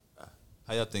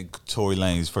How y'all think Tory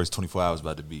Lane's first 24 hours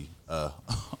about to be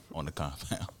on the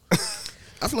compound?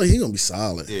 I feel like he gonna be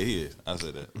solid. Yeah, he is. I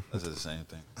said that. I said the same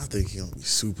thing. I think he gonna be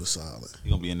super solid. He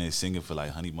gonna be in there singing for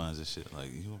like honey buns and shit.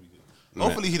 Like he gonna be good.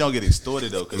 Hopefully he don't get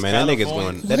extorted though. Cause Man, that nigga's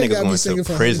going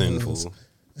to prison, fool.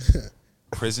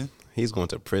 Prison? He's going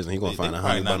to prison. He's going to find a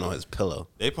honey bun on his pillow.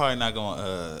 They probably not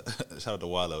going shout out to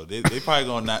Wallow. They probably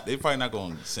not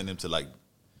going to send him to like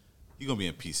he going to be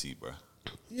in PC, bro.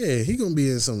 Yeah, he gonna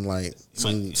be in some like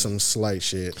some slight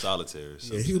shit. Solitary.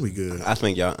 Yeah, he gonna be good. I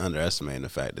think y'all underestimating the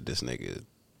fact that this nigga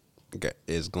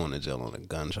is going to jail on a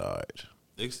gun charge.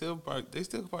 They still probably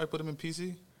put him in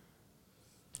PC.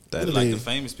 That like the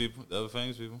famous people, the other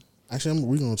famous people. Actually,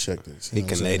 we gonna check this. He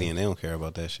Canadian. They don't care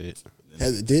about that shit.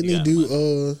 Didn't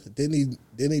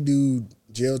he do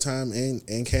jail time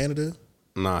in Canada?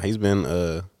 Nah, he been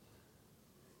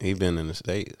in the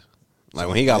States. Like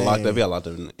when he got locked up, he got locked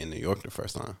up in New York the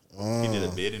first time. He did a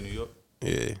bid in New York.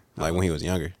 Yeah, like when he was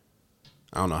younger.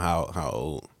 I don't know how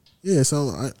old. Yeah,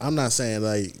 so I'm not saying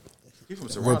like he from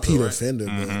Toronto, repeat right? offender,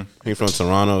 but He from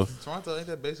Toronto. Toronto ain't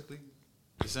that basically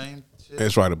the same shit?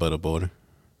 It's right above the border.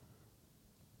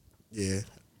 yeah.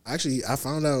 Actually, I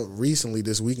found out recently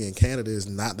this weekend Canada is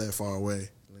not that far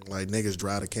away. Like niggas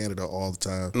drive to Canada all the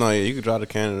time. No, yeah, you could drive to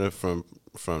Canada from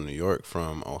New York,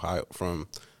 from Ohio, from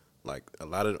like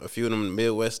a few of them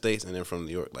Midwest states, and then from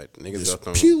New York. Like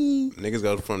niggas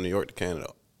go from New York to Canada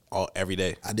every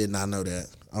day. I did not know that.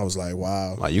 I was like,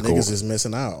 wow, like you niggas is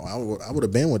missing out. I would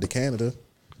have been with to Canada.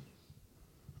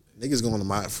 Niggas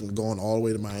going all the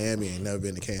way to Miami ain't never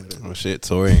been to Canada. Oh shit,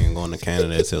 Tory ain't going to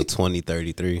Canada until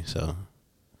 2033. So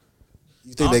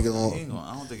you think they gonna?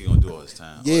 I don't think he's gonna do all his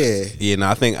time. Yeah. No,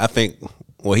 I think.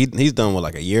 Well, he's done with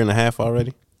like a year and a half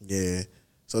already. Yeah.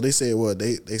 So they said what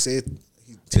they said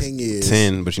 10 years.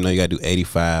 10, but you gotta do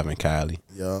 85 in Cali.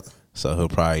 Yeah. So he'll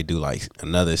probably do like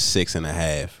another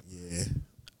 6.5. Yeah.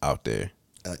 Out there.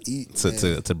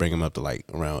 To bring him up to like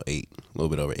around 8, a little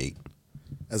bit over 8.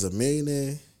 As a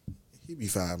millionaire, he'd be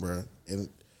fine, bro. And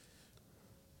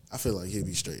I feel like he'd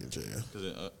be straight in jail.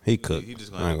 He could. He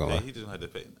just gonna have to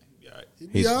pay.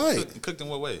 He'd be all right. Cooked in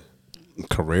what way?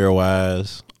 Career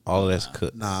wise, all of that's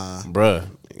cooked. Nah, bruh.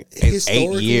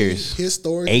 8 years.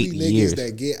 Historically, 8 niggas years.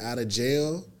 that get out of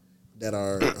jail that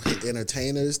are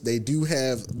entertainers, they do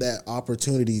have that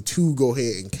opportunity to go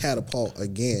ahead and catapult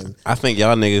again. I think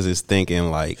y'all niggas is thinking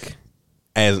like,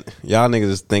 as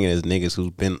niggas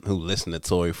who listened to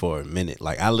Tory for a minute.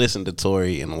 Like I listened to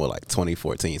Tory in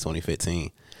 2014,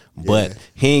 2015. But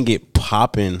he didn't get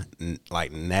popping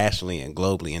like nationally and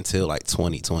globally until like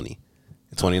 2020,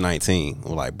 2019.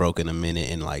 Or like Broken a Minute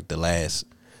and like the last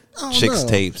Chicks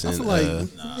tapes. And I feel like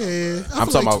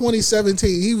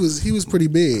 2017 he was pretty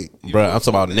big. Bro, I'm talking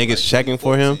about niggas checking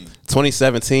for him.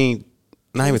 2017,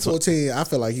 not even 2014. I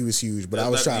feel like he was huge, but I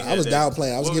was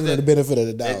downplaying. I was giving him the benefit of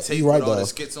the doubt. You right though. The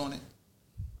skits on it.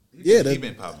 He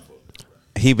been popping for.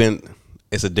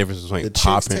 It's a difference between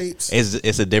popping.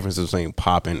 It's a difference between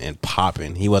popping and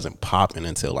popping. He wasn't popping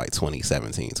until like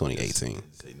 2017, 2018.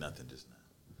 Say nothing just now.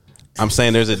 I'm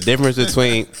saying there's a difference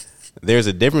between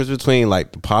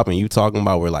like the popping you talking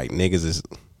about where like niggas is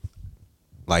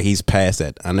like he's past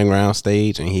that underground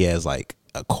stage and he has like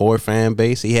a core fan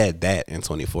base. He had that in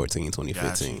 2014,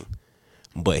 2015. Gotcha.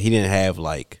 But he didn't have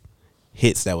like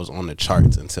hits that was on the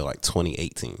charts until like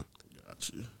 2018.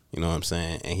 Gotcha. You know what I'm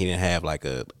saying? And he didn't have like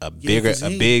a big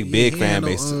fan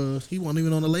base. He wasn't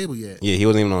even on the label yet. Yeah, he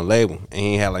wasn't even on the label. And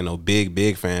he ain't had like no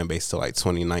big fan base till like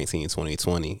 2019,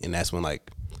 2020. And that's when like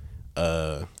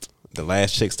the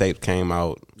last Chicks tape came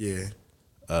out. Yeah.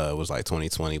 It was like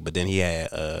 2020. But then he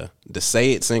had the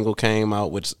Say It single came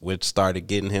out, which started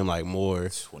getting him like more.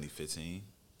 2015.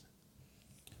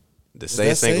 The Say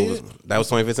It single was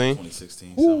 2015?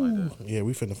 2016, something like that. Yeah,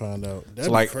 we finna find out. That'd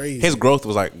so like be crazy. His growth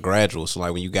was like gradual. So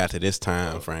like when you got to this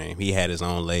time frame, he had his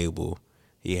own label.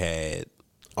 He had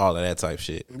all of that type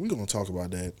shit. We gonna talk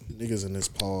about that. Niggas in this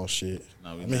pause shit.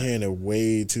 I've been hearing it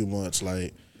way too much.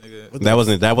 Like that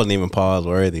wasn't even pause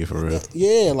worthy for real.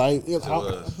 Yeah, like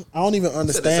I don't even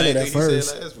understand it at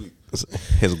first.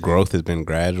 His growth has been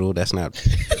gradual. That's not.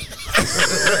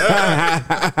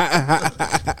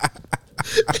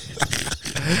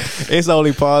 It's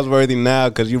only pause worthy now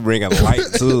because you bring a light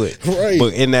to it. Right.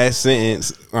 But in that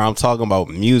sentence, when I'm talking about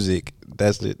music,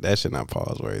 that shit not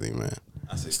pause worthy, man.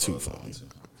 I say it's too funny. Keep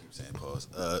saying pause.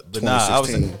 But I was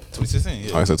saying 2016.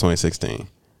 Yeah. I said 2016.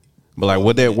 But like,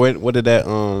 what did that? I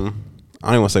don't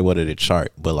even want to say what did it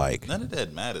chart, but like none of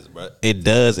that matters, bro. It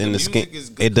does in the scheme.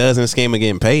 It does in the scheme of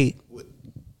getting paid.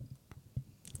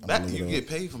 You get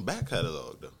paid from back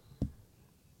catalog though.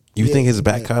 You think his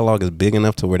back catalog is big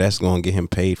enough to where that's going to get him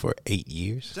paid for 8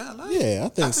 years? Yeah, I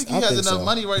think he has enough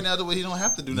money right now to where he don't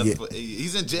have to do nothing for 8 years.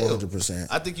 He's in jail. 100%.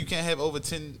 I think you can't have over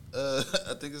 10. I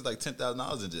think it's like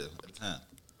 $10,000 in jail at the time.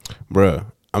 Bruh,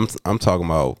 I'm talking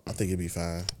about. I think it'd be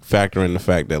fine. Factoring the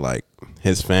fact that like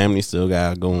his family still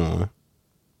got to go on.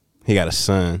 He got a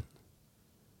son.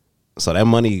 So that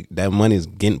money is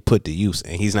getting put to use,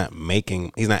 and he's not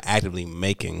actively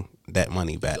making that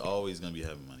money back. He's always gonna be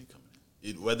having money coming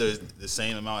in. Whether it's the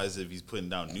same amount as if he's putting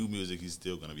down new music, he's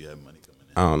still gonna be having money coming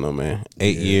in. I don't know, man.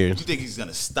 8 years. You think he's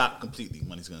gonna stop completely?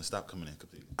 Money's gonna stop coming in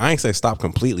completely. I ain't say stop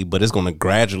completely, but it's gonna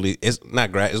gradually. It's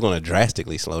gonna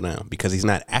drastically slow down because he's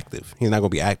not active. He's not gonna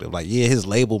be active. Like his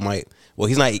label might. Well,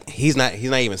 he's not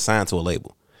even signed to a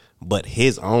label, but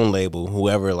his own label,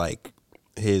 whoever like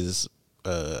his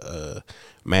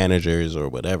managers or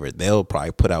whatever, they'll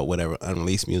probably put out whatever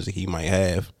unreleased music he might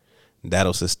have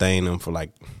that'll sustain him for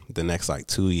like the next like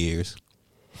 2 years.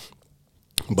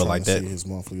 But like that, his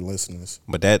monthly listeners.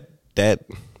 But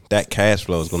that cash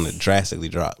flow is going to drastically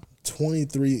drop.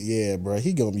 23, yeah, bro,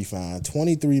 he gonna be fine.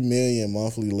 23 million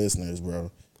monthly listeners, bro.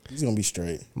 He's gonna be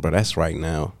straight, bro. That's right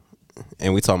now.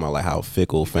 And we talking about like how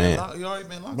fickle fan. You already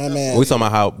been locked my up. man. We talking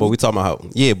about how, but we talking about how.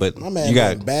 Yeah, but My man you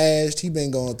got been bashed. He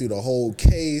been going through the whole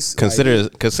case. consider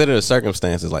the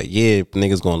circumstances. Like, yeah,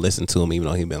 niggas gonna listen to him even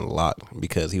though he been locked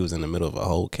because he was in the middle of a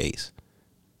whole case.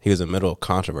 He was in the middle of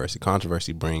controversy.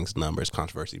 Controversy brings numbers.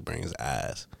 Controversy brings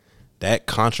eyes. That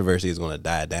controversy is going to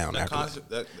die down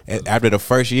after the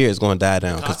first year. It's going to die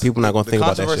down because people not going to think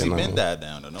about that shit. Controversy been died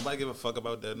down though. Nobody give a fuck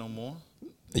about that no more.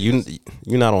 You're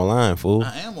not online, fool.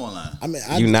 I am online. I mean,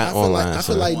 you not online. I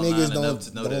feel like online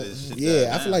niggas don't.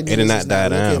 Yeah, I feel like it did not die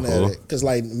down, fool. Because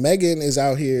like Megan is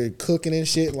out here cooking and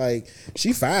shit. Like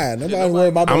she fine. Nobody worry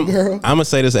about that girl. I'm gonna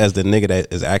say this as the nigga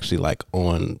that is actually like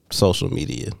on social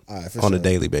media on a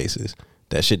daily basis.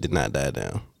 That shit did not die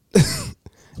down.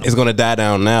 It's gonna die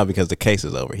down now because the case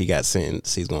is over. He got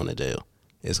sentenced. He's going to jail.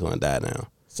 It's gonna die down.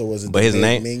 So was it? But his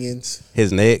name, minions?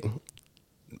 His neck.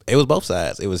 It was both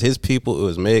sides. It was his people. It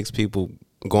was Meg's people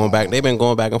going back. They've been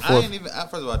going back and forth.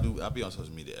 First of all, I be on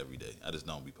social media every day. I just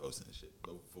don't be posting this shit.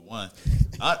 But for one,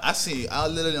 I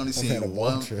literally only seen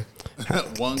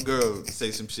one girl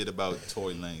say some shit about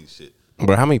Tory Lane shit.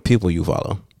 Bro, how many people you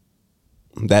follow?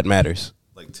 That matters.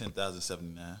 Like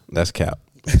 10,079. That's cap.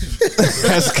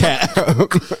 That's cap.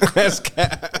 That's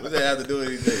cap. What does that have to do with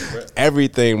anything, bro?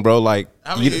 Everything, bro. Like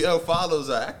how many follows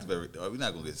are active every day? We're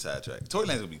not gonna get sidetracked. Tory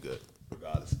Lane's gonna be good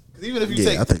regardless. Because even if you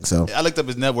take, I think so. I looked up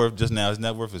his net worth just now. His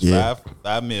net worth is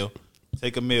 $5 mil.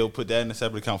 Take a mil, put that in a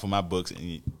separate account for my books,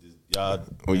 and y'all.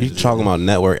 When you talking about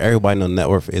net worth, everybody know net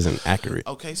worth isn't accurate.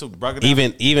 Okay, so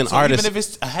even artists, even if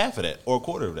it's a half of that or a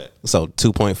quarter of that, so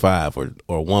 2.5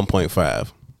 or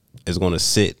 1.5 is going to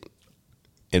sit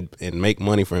and make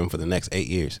money for him for the next 8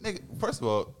 years. Nigga, first of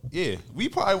all, yeah, we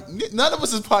probably none of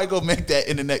us is probably gonna make that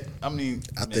in the next. I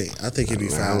think he'd be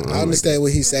fine. I understand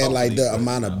what he's saying, like the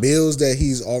amount of bills that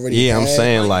he's already. Yeah, had. I'm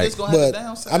saying like, but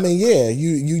I mean, yeah,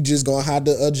 you just gonna have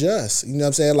to adjust. You know what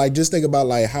I'm saying? Like, just think about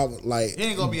like how like he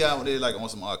ain't gonna be out there like on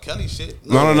some R. Kelly shit.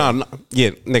 No. Yeah,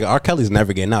 nigga, R. Kelly's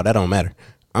never getting out. That don't matter.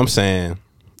 I'm saying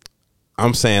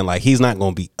like he's not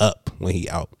gonna be up when he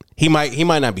out. He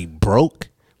might not be broke.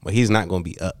 But he's not gonna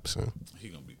be up, son.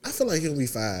 I feel like he'll be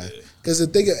fine. Cause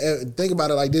think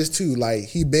about it like this too. Like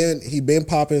he been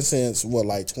popping since what,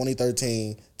 like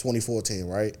 2013, 2014,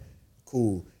 right?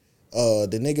 Cool.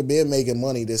 The nigga been making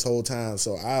money this whole time,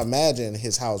 so I imagine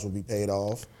his house will be paid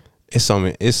off. It's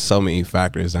so many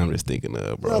factors I'm just thinking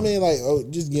of, bro. You know what I mean? Like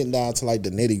just getting down to like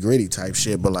the nitty gritty type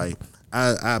shit. But like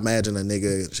I imagine a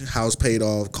nigga house paid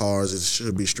off, cars, it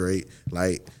should be straight.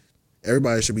 Like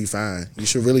everybody should be fine. You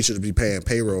should be paying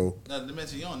payroll. Now, to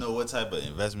mention, you don't know what type of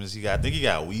investments he got. I think he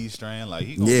got a weed strain. Like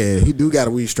he do got a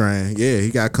weed strain. Yeah,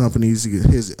 he got companies.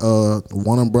 His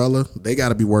One Umbrella, they got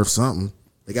to be worth something.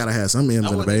 They got to have some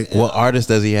M's in the bank. What artist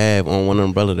does he have on One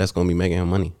Umbrella that's gonna be making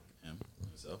him money?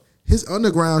 His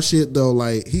underground shit though,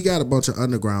 like he got a bunch of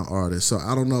underground artists. So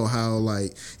I don't know how,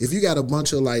 like, if you got a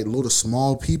bunch of like little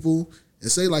small people,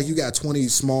 and say like you got 20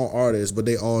 small artists, but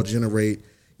they all generate,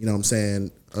 you know what I'm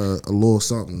saying, a little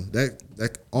something.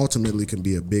 That ultimately can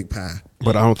be a big pie.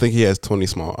 But I don't think he has 20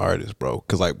 small artists, bro.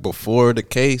 Because like before the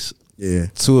case,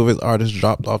 2 of his artists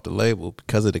dropped off the label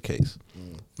because of the case.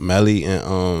 Melly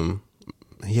and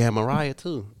he had Mariah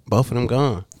too. Both of them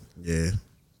gone. Yeah,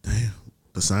 damn.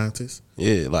 The Scientist.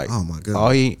 Yeah, like oh my god.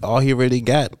 All he really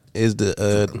got is the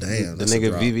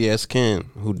nigga VVS Ken,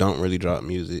 who don't really drop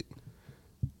music,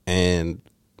 and.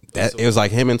 It was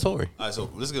like him and Tory. All right, so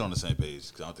let's get on the same page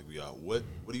because I don't think we are. What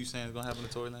are you saying is gonna happen to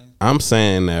Tory Lane? I'm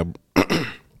saying that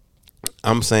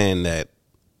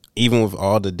even with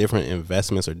all the different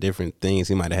investments or different things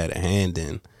he might have had a hand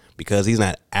in, because he's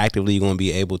not actively going to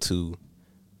be able to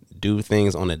do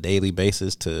things on a daily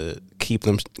basis to keep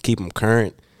them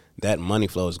current, that money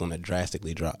flow is going to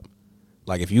drastically drop.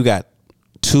 Like if you got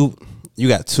two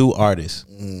artists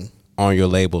on your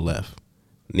label left,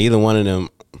 neither one of them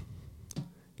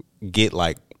get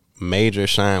like major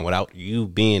shine without you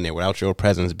being there, without your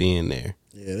presence being there.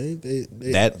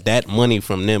 Yeah, that money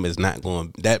from them is not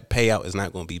going, that payout is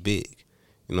not going to be big.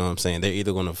 You know what I'm saying? They're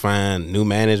either going to find new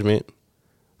management,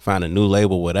 find a new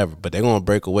label, whatever, but they're going to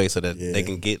break away so that they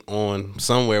can get on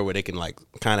somewhere where they can like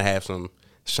kind of have some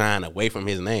shine away from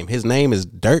his name. His name is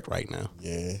dirt right now.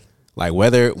 Yeah. Like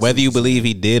whether you believe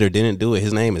he did or didn't do it,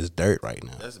 his name is dirt right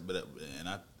now. And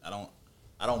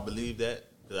I don't believe that,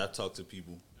 because I talk to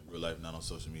people in real life, not on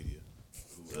social media.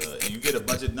 And you get a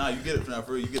bunch of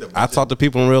I talk to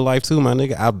people in real life too, my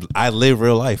nigga. I live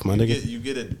real life, my nigga. You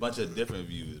get a bunch of different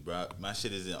views, bro. My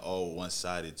shit isn't all one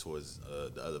sided towards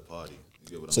the other party.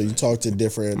 So you talk to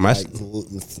different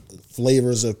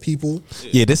flavors of people.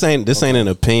 Yeah, this ain't an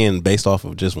opinion based off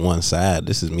of just one side.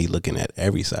 This is me looking at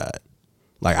every side.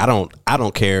 Like I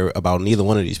don't care about neither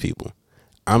one of these people.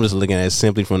 I'm just looking at it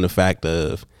simply from the fact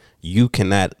of you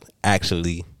cannot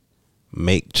actually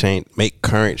make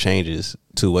current changes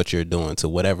to what you're doing, to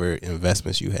whatever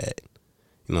investments you had.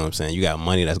 You know what I'm saying? You got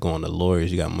money that's going to lawyers,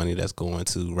 you got money that's going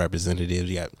to representatives,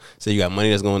 you got money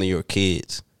that's going to your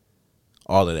kids.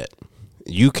 All of that.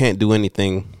 You can't do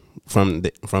anything from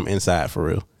inside for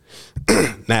real.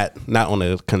 not on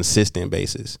a consistent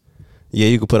basis. Yeah,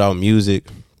 you can put out music,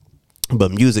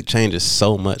 but music changes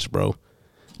so much, bro.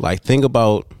 Like think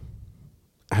about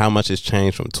how much has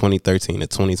changed from 2013 to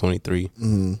 2023,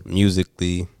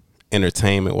 musically,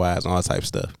 entertainment wise, all type of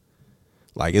stuff.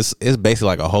 Like it's basically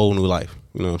like a whole new life.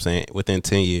 You know what I'm saying? Within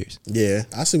 10 years. Yeah,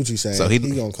 I see what you're saying. So he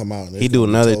gonna come out. He do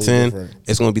another totally 10. Different.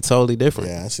 It's gonna be totally different.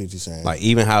 Yeah, I see what you're saying. Like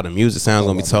even how the music sounds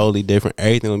gonna be totally different.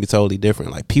 Everything gonna be totally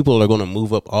different. Like people are gonna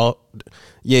move up all.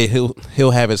 Yeah,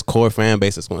 he'll have his core fan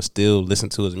base that's gonna still listen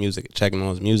to his music, checking on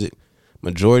his music.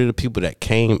 Majority of the people that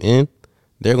came in,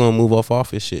 they're gonna move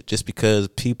off his shit just because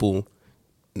people,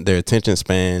 their attention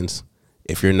spans,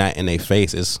 if you're not in their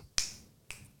face, is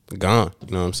gone.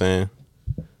 You know what I'm saying?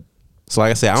 So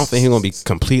like I said, I don't think he's gonna be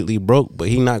completely broke, but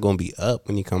he's not gonna be up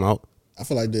when he come out. I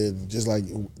feel like just like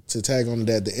to tag on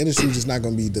that, the industry just not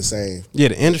gonna be the same. Yeah,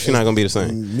 the industry not gonna be the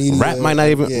same. Media, rap might not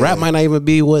even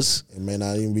be what's. It may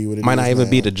not even be what it might not even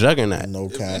be the juggernaut. No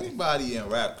if cap. anybody in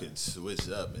rap can switch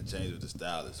up and change the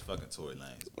style, it's fucking Tory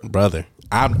Lanez, brother.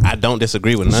 I don't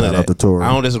disagree with none of that.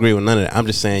 I don't disagree with none of that. I'm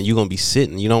just saying you're gonna be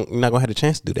sitting. You're not gonna have the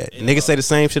chance to do that. Niggas say the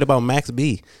same shit about Max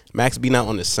B. Max B not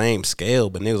on the same scale,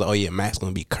 but niggas like, oh yeah, Max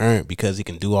gonna be current because he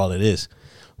can do all of this.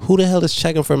 Who the hell is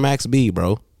checking for Max B,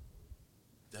 bro?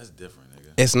 That's different,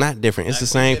 nigga. It's not different. It's the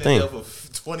same thing. For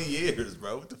 20 years,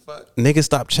 bro. What the fuck? Niggas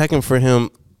stop checking for him.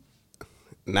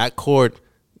 Not Cord,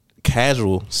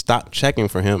 casual. Stop checking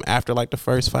for him after like the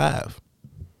first 5.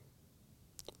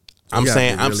 I'm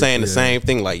saying the same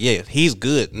thing. Like, yeah, he's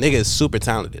good. Nigga is super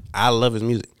talented. I love his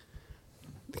music.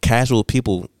 Casual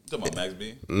people. You talking about Max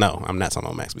B? No, I'm not talking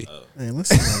about Max B. Man,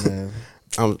 listen,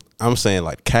 man. I'm saying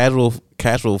like casual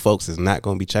folks is not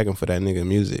gonna be checking for that nigga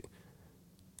music.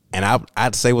 And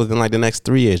I'd say within like the next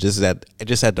 3 years, just at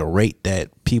the rate that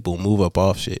people move up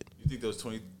off shit. You think those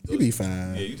 20? You'll be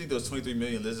fine. Yeah, you think those 23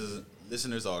 million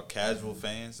listeners are casual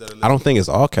fans that are listening? I don't think it's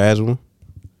all casual.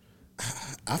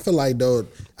 I feel like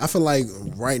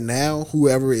right now,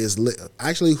 whoever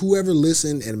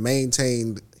listened and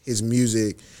maintained his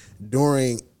music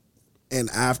during and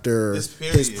after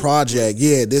his project,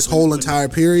 this whole entire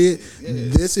period,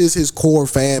 this is his core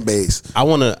fan base. I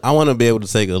wanna be able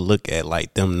to take a look at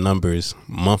like them numbers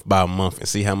month by month and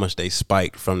see how much they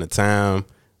spiked from the time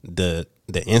the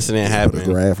incident happened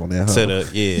to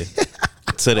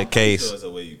the case. There's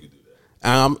a way you could do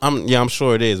that. I'm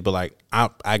sure it is, but like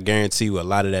I guarantee you a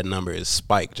lot of that number is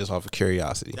spiked just off of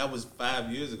curiosity. That was 5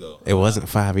 years ago. It wasn't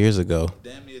 5 years ago.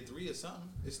 Damn near 3 or something.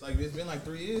 It's been like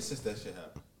 3 years since that shit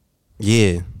happened.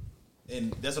 Yeah.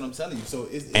 And that's what I'm telling you. So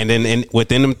then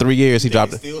within them 3 years he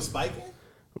dropped it. Still spiking?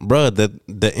 Bruh,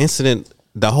 the incident,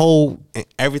 the whole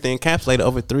everything encapsulated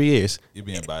over 3 years. You're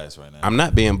being biased right now. I'm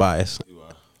not being biased. You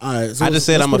are. All right, so I just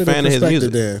said I'm a fan of his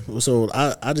music. Then. So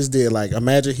I just did like,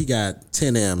 imagine he got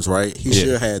 10 M's, right? He should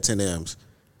have had 10 M's.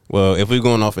 Well, if we're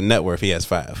going off of net worth, he has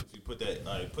 5. If you put that,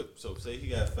 all right, so say he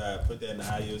got 5, put that in the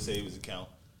high yield savings account.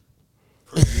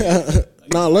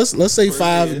 No, let's say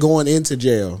 5 going into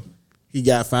jail. He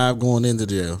got 5 going into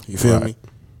jail. You feel me?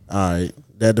 All right,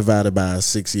 that divided by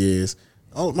 6 years.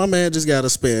 Oh, my man just got to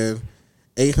spend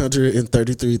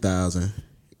 $833,000.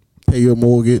 pay your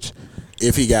mortgage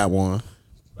if he got one,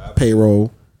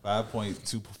 payroll.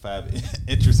 5.25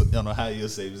 interest on a high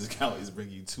yield savings account is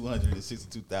bringing you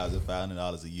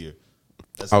 $262,500 a year.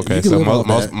 That's Okay, so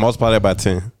multiply that by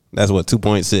 10. That's what,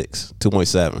 2.6,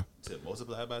 2.7.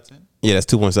 Multiply by 10? Yeah, that's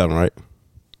 2.7, right?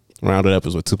 Rounded up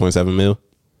is what, 2.7 mil?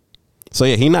 So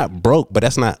yeah, he not broke, but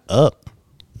that's not up.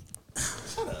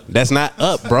 Shut up. That's not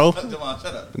up, bro. Shut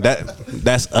up.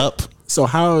 That's up. So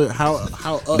how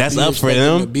up That's do you up for expect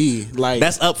them to be? Like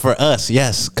that's up for us,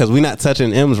 yes, because we not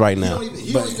touching M's right now.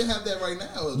 You don't even have that right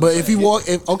now. But if he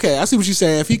okay, I see what you're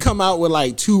saying. If he come out with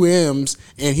like 2 M's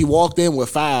and he walked in with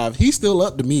 5, he's still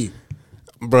up to me.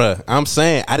 Bruh, I'm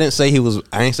saying I didn't say he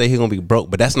gonna be broke,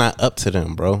 but that's not up to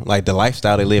them, bro. Like the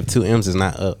lifestyle they live, 2 M's is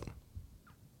not up.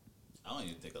 I don't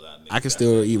even think a lot of niggas I can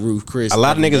still eat Ruth Chris. A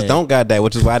lot of niggas don't got that,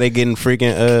 which is why they getting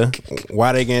freaking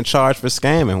why they getting charged for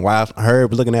scamming. Why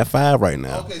Herb looking at 5 right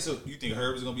now? Okay, so you think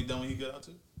Herb is gonna be done when he get out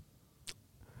too?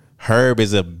 Herb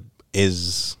is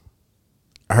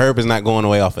not going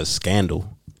away off a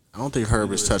scandal. I don't think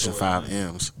Herb is touching 5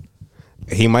 M's.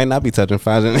 He might not be touching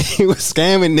 5 M's. He was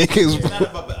scamming niggas. It's not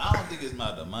about, but I don't think it's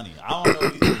about the money. I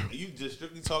don't know. Are you just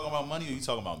strictly talking about money, or you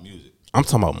talking about music? I'm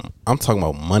talking about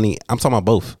money. I'm talking about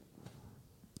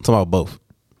both.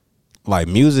 Like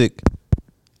music,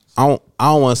 I don't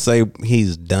want to say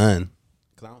he's done.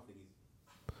 Cause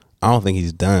I don't think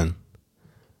he's done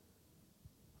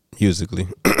musically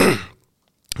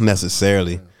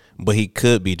necessarily, but he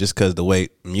could be just because the way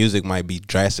music might be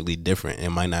drastically different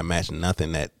and might not match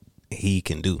nothing that he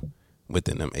can do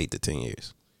within them 8 to 10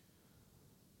 years.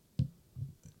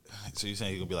 So you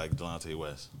saying he gonna be like Delonte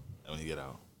West when he get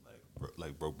out,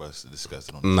 like broke, busted,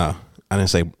 disgusted on? No, I didn't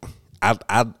say.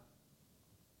 I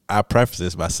preface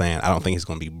this by saying I don't think he's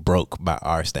gonna be broke by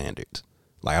our standards.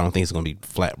 Like I don't think he's gonna be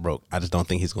flat broke. I just don't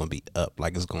think he's gonna be up.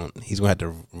 Like he's gonna have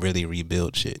to really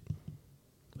rebuild shit.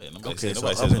 Man, Okay, so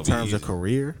up in terms of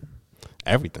career,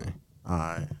 Everything. all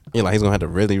right. Yeah, like he's gonna have to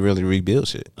really, really rebuild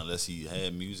shit. Unless he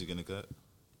had music in the cut.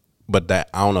 But that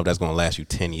I don't know if that's gonna last you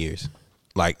 10 years.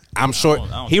 Like I'm sure I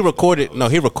don't he think recorded. No,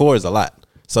 he records a lot.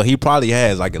 So he probably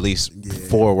has like at least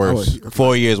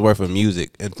 4 years worth of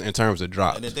music in terms of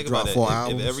drops. And then think Drop about 4 it.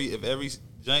 albums. If every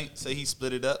joint say he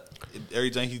split it up, every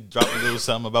joint he dropped a little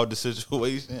something about the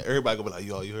situation, everybody gonna be like,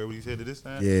 "Yo, you heard what he said to this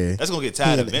time?" Yeah. That's gonna get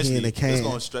tired He in eventually. the can. It's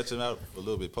gonna stretch him out for a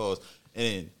little bit. Pause.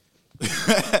 And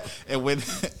then, and when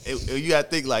you gotta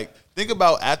think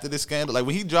about after this scandal, like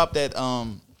when he dropped that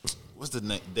what's the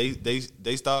name?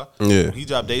 Daystar. Yeah. When he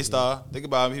dropped Daystar. Think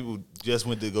about how people just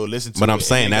went to go listen to. But it I'm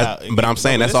saying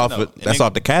and that's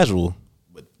off the casual.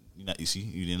 But you see,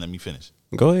 you didn't let me finish.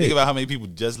 Go ahead. Think about how many people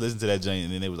just listened to that joint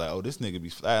and then they was like, "Oh, this nigga be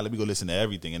fly. Let me go listen to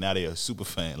everything." And now they are a super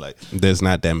fan. Like There's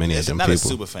not that many of it's them not people. a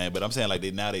super fan, but I'm saying like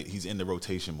he's in the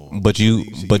rotation more. But you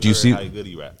see how good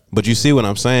he rap. But you see what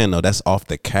I'm saying though? That's off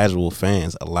the casual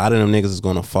fans. A lot of them niggas is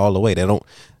gonna fall away. They don't.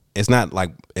 It's not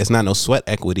no sweat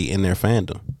equity in their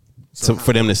fandom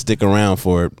for them to stick around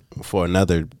for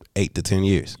another 8 to 10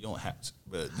 years. You don't have to.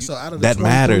 But So out of that 23,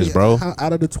 matters, bro.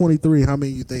 Out of the 23, how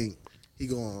many you think he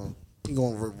gonna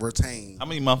retain? how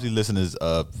many monthly listeners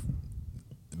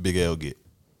Big L get?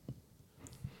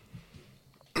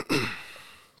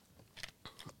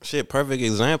 Shit, perfect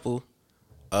example.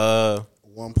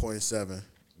 1.7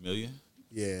 million?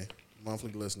 Yeah,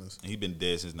 monthly listeners. And he been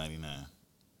dead since '99.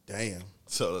 Damn.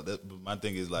 So my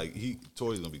thing is like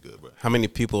Tory's gonna be good, bro. How many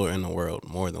people are in the world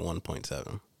more than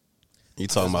 1.7? You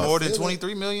talking about More than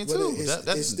 23 million But too.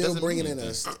 it's still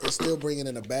bringing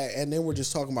in a bag, and then we're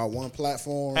just talking about one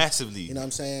platform Passively. You know what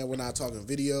I'm saying? We're not talking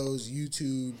videos, YouTube.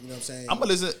 You know what I'm saying?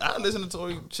 I listen to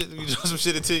Tory shit. You drop some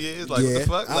shit in 10 years. Like what the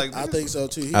fuck? Like I think so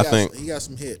too. He got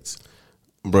some hits.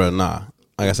 Bruh, nah.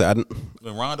 Like I said,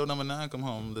 when Rondo number 9 come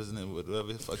home, listening with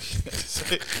whatever the fuck he had to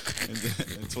say in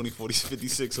 2040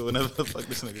 56 or whenever the fuck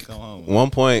this nigga come home.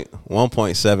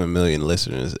 1.7 million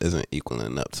listeners isn't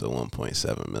equaling up to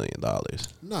 $1.7 million.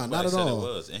 No, not at all.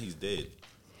 It was, and he's dead.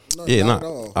 No, Yeah, not not at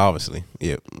all. obviously.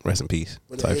 Yeah, rest in peace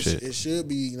But type it, shit. it should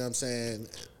be. You know what I'm saying?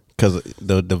 Because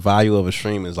the value of a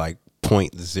stream is like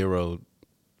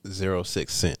 0.006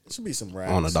 cent It should be some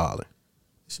racks on a dollar.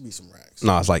 It should be some racks.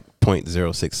 No, it's like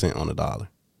 0.06 cent on a dollar.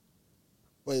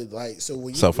 But like, so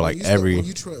when you So for when like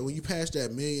you when you pass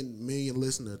that million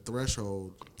listener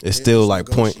threshold, It's still like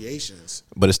negotiations.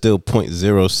 But it's still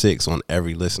 0.06 on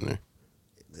every listener.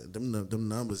 Them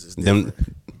numbers is different.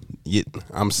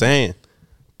 I'm saying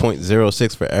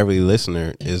 0.06 for every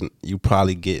listener is you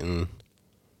probably getting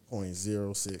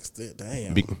 0.06.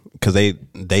 Damn. because they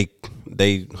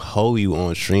hold you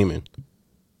on streaming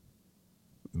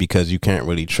because you can't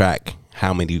really track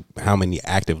how many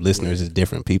active listeners is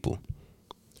different people.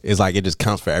 it's like it just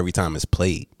counts for every time it's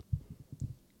played.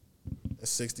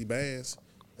 That's 60 bands.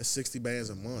 That's 60 bands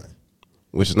a month.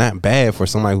 Which is not bad for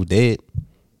somebody who did.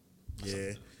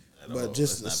 Yeah. But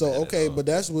just so okay, but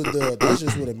that's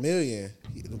just with $1 million.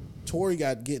 Tory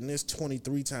getting this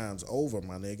 23 times over,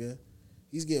 my nigga.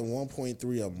 He's getting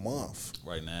 1.3 a month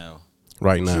right now.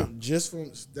 Right now, just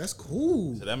from that's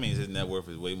cool. So that means his net worth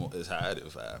is way more. Is higher than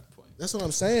 5 points. That's what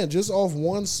I'm saying. Just off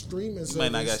one streaming service. He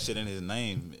might not got shit in his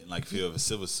name. Like if you have a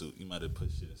silver suit, you might have put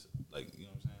shit. Like you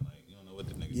know what I'm saying. Like you don't know what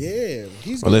the nigga. Yeah,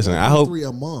 he's well, listen. I hope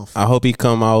a month. I hope he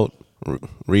come out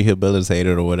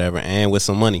rehabilitated or whatever, and with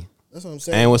some money. That's what I'm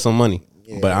saying. And with some money.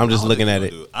 Yeah. But I'm just looking at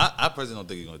it. I personally don't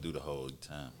think he's gonna do the whole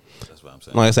time. That's what I'm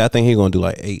saying. Like I said, I think he's gonna do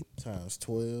like 8 times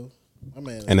 12.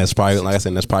 And that's probably, like I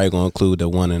said, that's probably gonna include the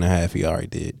 1.5 he already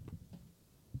did.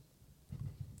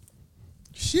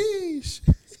 Sheesh.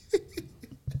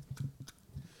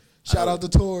 Shout out to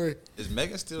Tory. Is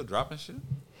Megan still dropping shit?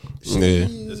 Yeah.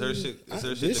 Is her shit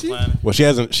declining? Well, she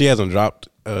hasn't dropped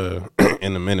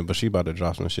in a minute, but she about to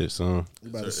drop some shit soon.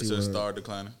 Is her star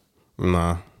declining?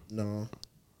 Nah. No.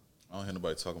 I don't hear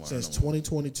nobody talking about it. Since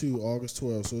 2022, August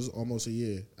 12th, so it's almost a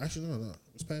year. Actually, no.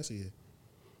 It's past a year.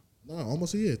 No,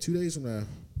 almost a year. 2 days from now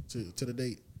to the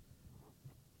date.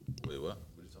 Wait, what? What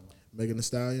are you talking about? Megan Thee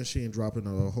Stallion, she ain't dropping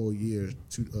a whole year.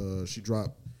 She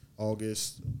dropped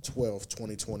August 12th,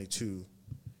 2022,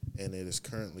 and it is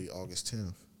currently August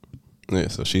 10th. Yeah,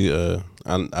 so she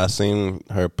I seen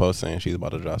her post saying she's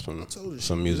about to drop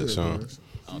some music soon.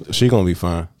 She gonna be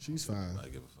fine. She's fine. I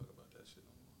give a fuck about that shit.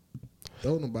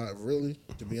 Don't about really,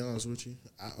 to be honest with you.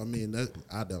 I mean that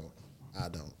I don't.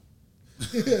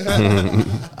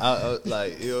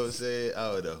 Like you know what I'm saying?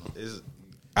 I don't know.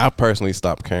 I personally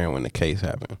stopped caring when the case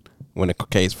happened, when the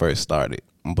case first started.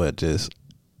 But just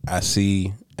I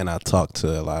see and I talk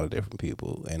to a lot of different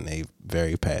people, and they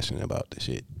very passionate about the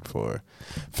shit. For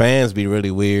fans, be really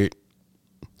weird,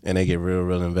 and they get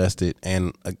real invested.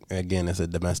 And again, it's a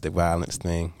domestic violence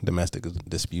thing, domestic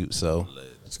dispute. So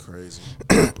it's crazy.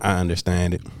 I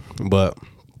understand it, but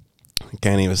you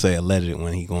can't even say alleged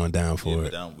when he going down for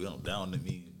it. Down to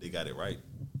me, they got it right.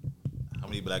 How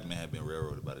many black men have been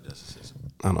railroaded by the justice system?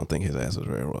 I don't think his ass was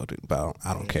railroaded, but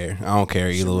I don't care. I don't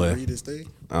care either way. Read this thing?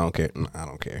 I don't care. I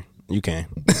don't care. You can.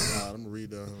 I'm gonna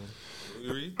read.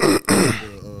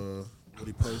 What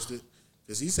he posted,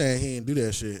 because he's saying he didn't do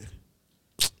that shit.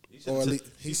 Or at least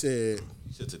he said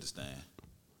he should to the stand.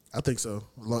 I think so.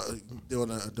 During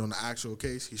the actual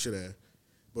case, he should have.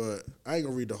 But I ain't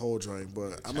gonna read the whole joint.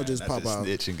 But I'm gonna just pop out.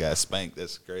 Snitch and got spanked.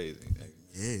 That's crazy.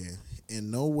 Yeah. In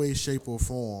no way, shape, or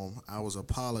form, I was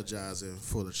apologizing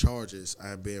for the charges I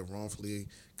have been wrongfully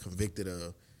convicted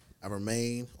of. I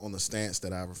remain on the stance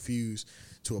that I refuse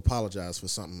to apologize for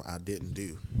something I didn't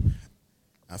do.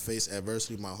 I faced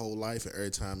adversity my whole life, and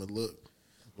every time it looked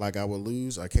like I would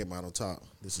lose, I came out on top.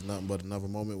 This is nothing but another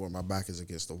moment where my back is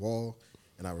against the wall,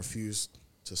 and I refuse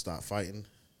to stop fighting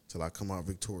till I come out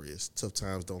victorious. Tough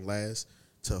times don't last.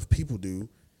 Tough people do.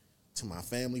 To my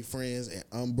family, friends, and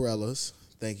umbrellas,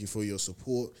 thank you for your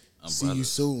support. See you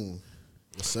soon.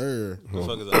 Yes, sir.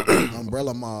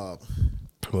 Umbrella mob.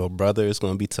 Well, brother, it's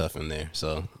going to be tough in there,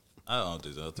 so. I don't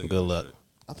think so. I think good luck.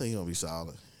 I think he's going to be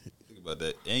solid. Think about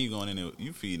that. And you going in there,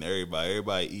 you feeding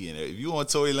everybody eating. If you on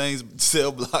Tory Lane's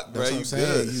cell block, bro, you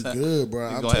good. You good, bro.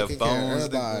 I'm taking care of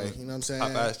everybody. You know what I'm saying?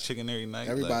 Popeye's chicken every night.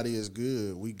 Everybody is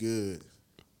good. We good.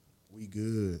 We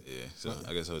good. Yeah, so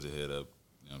I guess hold your head up.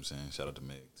 You know what I'm saying? Shout out to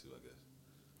Meg, too, I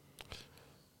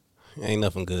guess. Ain't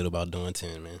nothing good about doing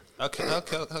 10, man. How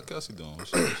Kelsey doing? What's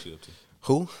she up to?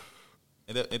 Who?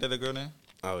 Ain't that a girl name?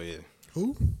 Oh, yeah.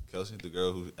 Who? Kelsey, the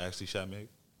girl who actually shot Meg?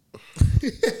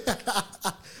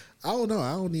 I don't know.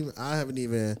 I haven't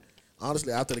even.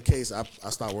 Honestly, after the case, I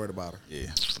stopped worried about her.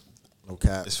 Yeah. No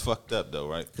cap. It's fucked up, though,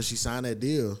 right? Because she signed that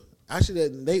deal.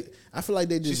 Actually, I feel like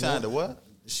they just. She signed the what?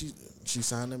 She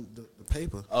signed the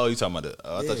paper. Oh, you talking about the?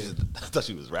 I thought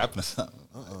she was rapping or something.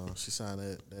 She signed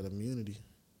that immunity.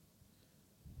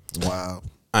 Wow.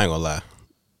 I ain't gonna lie.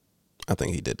 I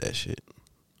think he did that shit,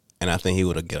 and I think he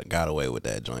would have got away with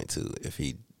that joint too if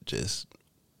he just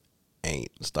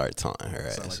ain't start taunting her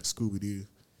ass. Sound like Scooby Doo.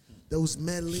 Those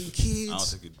meddling kids. I don't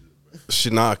think it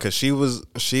did. Cause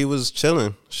she was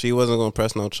chilling. She wasn't gonna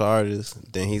press no charges.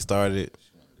 Then he started.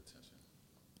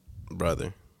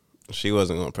 Brother. She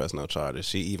wasn't gonna press no charges.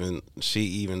 She even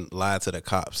lied to the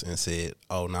cops and said,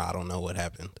 "Oh no, I don't know what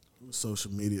happened."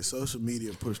 Social media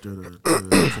pushed her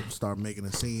to start making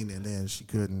a scene, and then she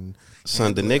couldn't.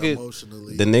 Son, the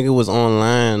nigga was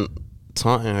online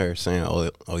taunting her, saying,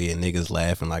 "Oh yeah, niggas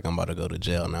laughing like I'm about to go to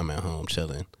jail and I'm at home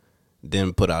chilling."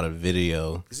 Then put out a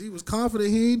video. Cause he was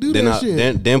confident he ain't do that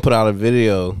shit. Then put out a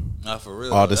video Nah, for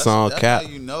real. All the song that's cap. how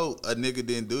you know a nigga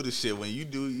didn't do the shit. When you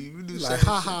do shit. Like,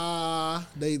 haha,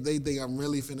 they think I'm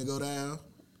really finna go down.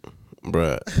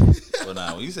 Bruh. Well,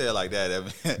 nah, when you say it like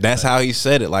that, That's how he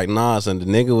said it. Like Nas, and the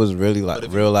nigga was really like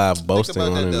real live boasting think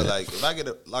about on that, him. though, like if I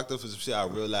get locked up for some shit I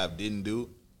real life didn't do,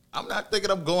 I'm not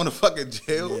thinking I'm going to fucking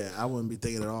jail. Yeah, I wouldn't be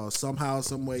thinking at all. Somehow,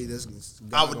 some way, this I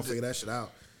guy would gonna figure that shit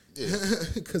out. Yeah.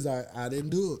 Because I didn't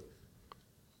do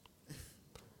it.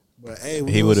 But hey,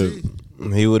 He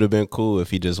would have been cool if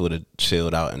he just would have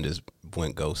chilled out and just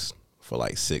went ghost for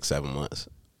like 6-7 months.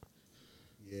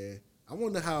 Yeah, I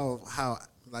wonder how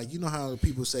like, you know how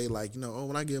people say, like, you know, oh,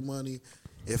 when I get money,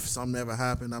 if something never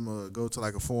happened, I'm gonna go to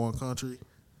like a foreign country.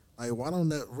 Like, why don't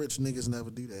that rich niggas never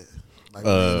do that? Like, in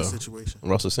a situation.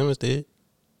 Russell Simmons did.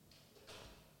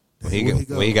 When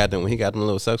he got them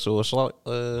little sexual assault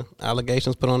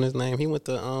allegations put on his name, he went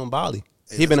to Bali.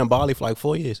 Hey, He been in Bali for like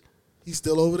 4 years. He's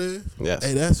still over there? Yes.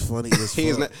 Hey, that's funny as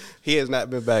fuck. He has not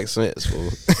been back since, fool.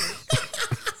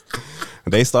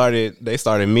 They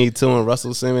started Me Too and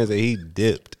Russell Simmons, and he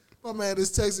dipped. My man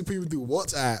is texting people through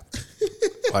WhatsApp.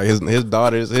 Like his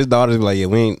daughters be like, yeah,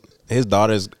 we ain't. His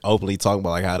daughters openly talk about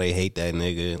like how they hate that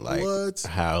nigga, like What?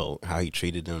 how he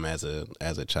treated them as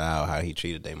a child, how he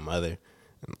treated their mother.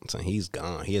 So he's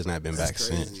gone. He has not been back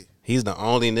crazy. since. He's the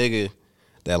only nigga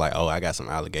that like, oh, I got some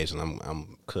allegations.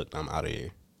 I'm cooked. I'm out of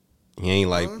here. He ain't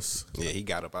like, Russ? yeah, he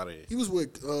got up out of here. He was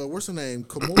with what's her name?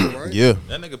 Kimura, right? Yeah.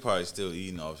 That nigga probably still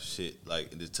eating off shit.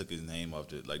 Like, it just took his name off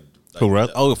the like. Who,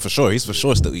 Russ? Oh, for sure. He's for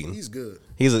sure still eating. He's good.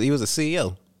 He was a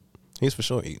CEO. He's for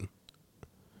sure eating.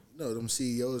 You know, them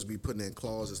CEOs be putting in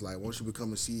clauses like, once you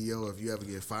become a CEO, if you ever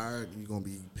get fired, you're gonna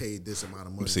be paid this amount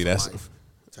of money See, for that's- life,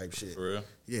 type shit. For real?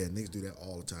 Yeah, niggas do that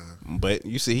all the time. But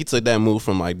you see, he took that move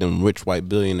from like them rich white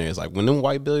billionaires. Like when them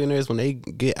white billionaires, when they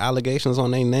get allegations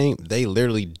on their name, they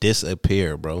literally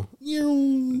disappear, bro.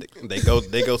 They go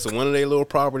to one of their little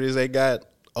properties they got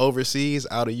overseas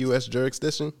out of U.S.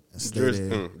 jurisdiction,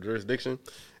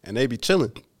 and they be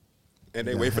chilling, and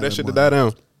they wait for that shit to die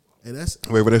down. Hey, that's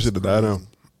Wait for that shit to die down.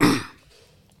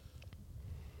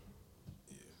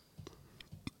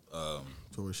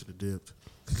 Tory should have dipped.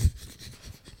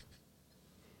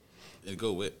 And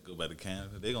go back to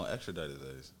Canada. They gonna extradite his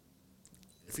ass.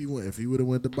 If he would have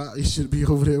went to Bali, he should be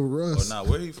over there with Or Russ. nah,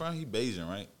 where he from? He Bayesian,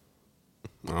 right?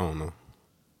 I don't know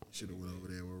Should have went over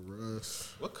there with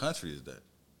Russ. What country is that?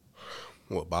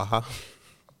 what Baja.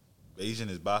 Bayesian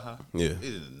is Baja? Yeah. It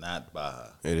is not Baja.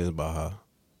 It is Baja.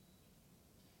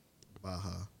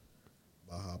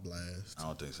 Baja Blast. I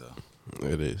don't think so.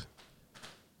 It is.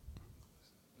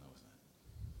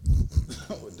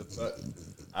 What the fuck?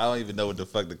 I don't even know what the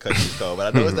fuck the country's called,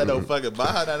 but I know it's not no fucking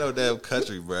Baja, not no damn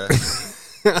country, bruh.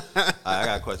 I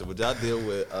got a question. Would y'all deal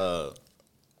with a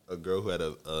girl who had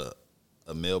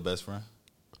a male best friend?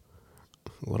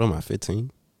 What am I?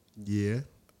 15? Yeah.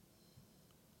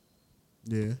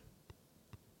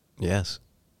 Yes.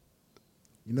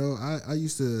 You know, I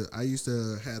used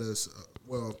to had us.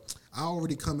 Well, I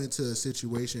already come into a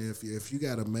situation. If you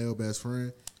got a male best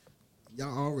friend,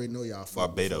 y'all already know y'all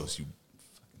fuck Barbados, you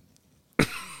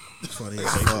funny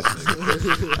as fuck.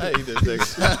 I hate this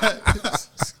nigga.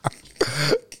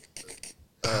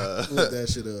 Look that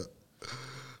shit up.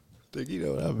 Think you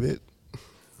know what I meant?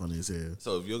 Funny as hell.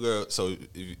 So if your girl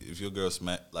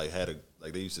had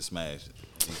they used to smash.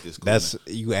 That's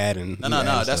you adding. No.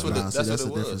 That's what Nah, see, that's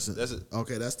what it difference. was.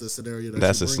 Okay, that's the scenario.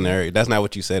 That's you a bring scenario. That's not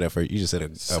what you said at first. You just said a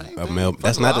thing. male.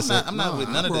 That's not the same. I'm not with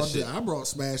none of this shit. I brought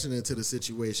smashing into the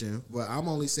situation, but I'm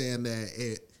only saying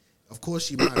that of course,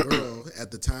 she my girl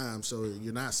at the time, so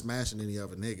you're not smashing any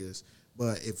other niggas.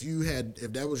 But if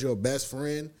that was your best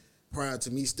friend prior to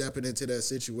me stepping into that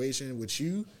situation with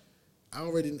you, I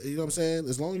already, you know what I'm saying?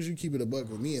 As long as you keep it a buck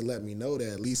with me and let me know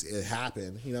that at least it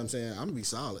happened, you know what I'm saying? I'm gonna be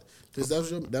solid because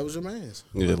that was your man's.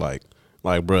 Yeah,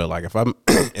 like, bro, like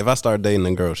if I start dating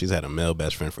a girl, she's had a male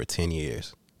best friend for 10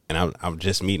 years, and I'm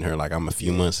just meeting her, like I'm a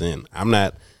few months in. I'm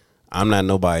not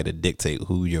nobody to dictate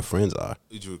who your friends are.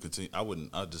 You would continue.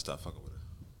 I'd just stop fucking with her.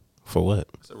 For what?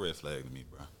 It's a red flag to me,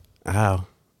 bro. How?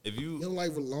 If You don't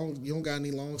like you don't got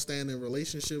any long standing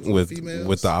relationships With females?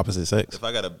 with the opposite sex? if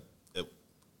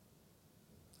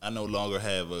I no longer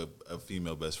have a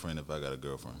female best friend if I got a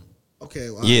girlfriend. Okay.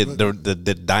 Well, Yeah,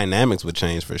 the dynamics would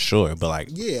change for sure, but like,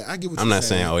 yeah, I get what I'm you're not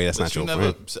saying, oh, yeah, that's not you your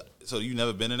never, friend. So you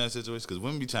never been in that situation? Because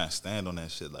women be trying to stand on that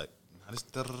shit. Like,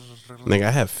 Nigga,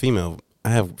 I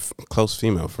have close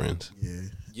female friends,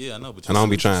 yeah, I know, but and I don't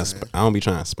be trying saying.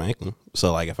 to spank them.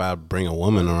 So like, if I bring a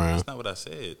woman around, That's not what I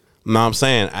said. no, I'm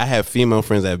saying I have female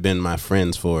friends that have been my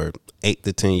friends for 8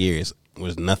 to 10 years.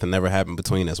 Was nothing ever happened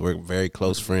between us. We're very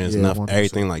close friends, Yeah, enough 100%.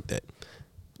 everything like that.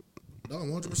 No,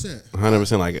 100%.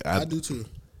 100%. Like I do too.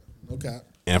 No cap.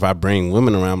 And if I bring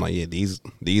women around, I'm like, yeah, these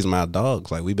my dogs.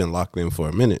 Like we've been locked in for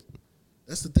a minute.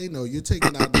 That's the thing, though. You're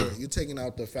taking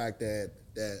out the fact that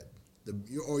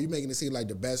you're making it seem like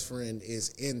the best friend is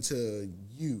into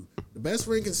you. The best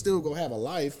friend can still go have a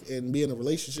life and be in a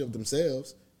relationship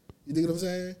themselves. You dig what I'm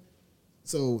saying?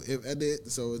 So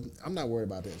I'm not worried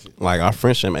about that shit. Like our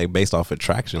friendship ain't based off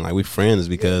attraction. Like we friends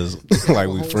because like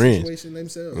we friends. Situation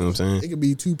themselves. You know what I'm saying? It could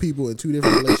be two people in two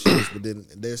different relationships, but then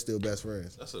they're still best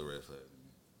friends. That's a red flag.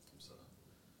 I'm sorry.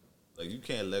 Like you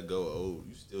can't let go of old.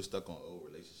 You still stuck on old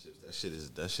relationships.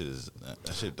 That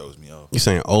shit throws me off. You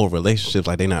saying old relationships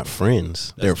like they not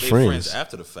friends? They're friends.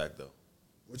 After the fact though.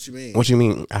 What you mean? What you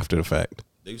mean after the fact?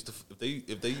 They used to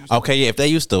if they used Okay, yeah. If they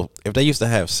used to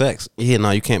have sex, yeah,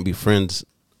 no, you can't be friends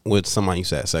with somebody you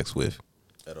used to have sex with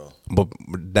at all. But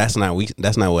that's not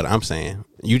what I'm saying.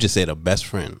 You just said a best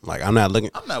friend. Like I'm not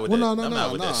looking. I'm not with Well, that. no, I'm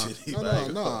not with no, that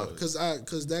shit. no,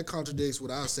 because that contradicts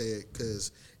what I said.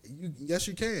 Because yes,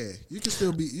 you can. You can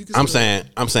still be. You can.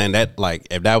 I'm saying that like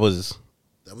if that was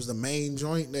the main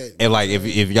joint that.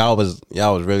 If y'all was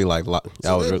really like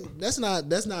y'all was really, that's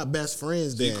not best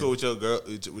friends. So you then. cool with your girl,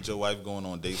 with your wife going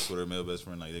on dates with her male best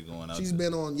friend, like they going out?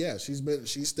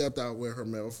 She stepped out with her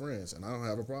male friends, and I don't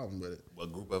have a problem with it.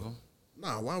 What group of them?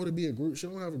 Nah, why would it be a group? She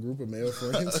don't have a group of male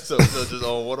friends. so just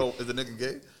on what? Is the nigga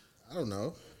gay? I don't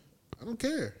know. I don't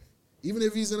care. Even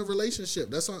if he's in a relationship,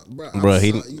 that's not, bro.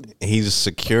 He's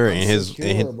secure in his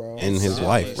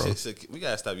wife, bro. We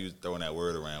gotta stop you throwing that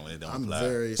word around when it don't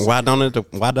apply. Why don't it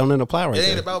apply right there? It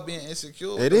ain't there? about being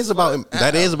insecure. It is about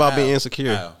that is about being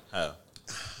insecure. How?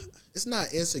 It's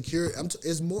not insecure.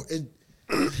 It's more.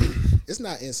 It's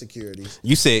not insecurities.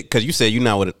 You said you're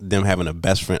not with them having a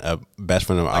best friend of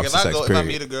opposite sex. If I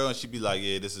meet a girl and she be like,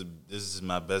 yeah, this is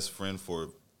my best friend for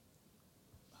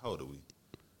how old are we?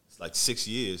 It's like 6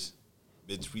 years.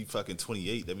 Bitch, we fucking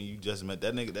 28. That mean you just met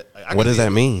that nigga. What does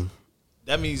that mean?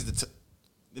 That means the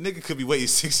nigga could be waiting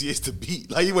 6 years to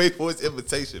beat. Like he waiting for his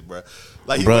invitation, bro.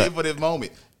 Like he waiting for this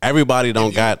moment. Everybody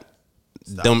don't got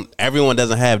them. Everyone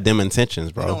doesn't have them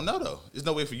intentions, bro. You don't know though. There's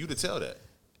no way for you to tell that.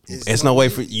 It's no way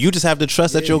for you. Just have to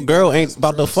trust that your girl ain't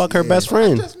about to fuck her best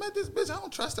friend. I just met this bitch. I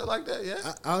don't trust her like that.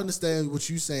 Yeah. I understand what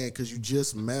you saying because you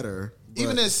just met her.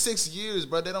 Even in 6 years,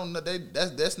 bro, they don't know.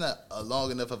 That's not a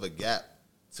long enough of a gap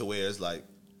to where it's like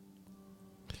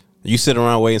you sit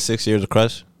around waiting 6 years to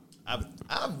crush. I've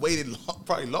waited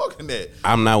probably longer than that.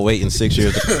 I'm not waiting 6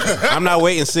 years. I'm not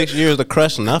waiting 6 years to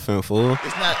crush nothing, fool.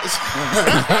 It's not.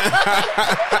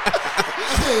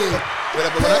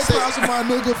 But when I say my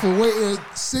nigga for waiting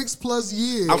 6+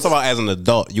 years, I'm talking about as an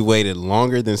adult. You waited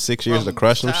longer than 6 years to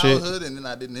crush some shit. And then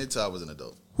I didn't hit till I was an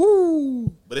adult.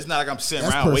 Woo. But it's not like I'm sitting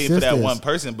around waiting for that one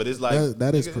person. But it's like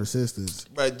that is persistence.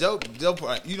 Right, Joe,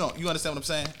 you understand what I'm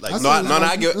saying? Like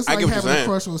I get it's what you're having saying. A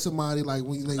crush on somebody like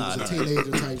when you was a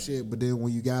teenager type shit. But then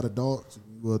when you got adults,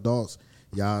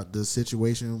 y'all the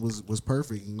situation was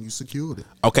perfect and you secured it.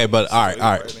 Okay, but all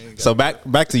right. So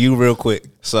back to you real quick.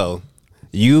 So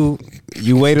you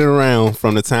waited around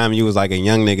from the time you was like a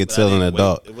young nigga till an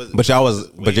adult. But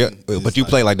you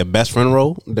played like the best friend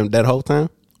role that whole time.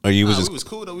 Or you was just we was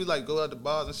cool though. We like go out to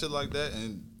bars and shit like that,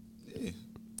 and yeah.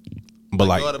 But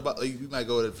like we might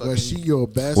go to fucking. Was she your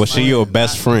best? Was she your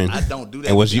best friend? I don't do that.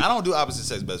 And was you? I don't do opposite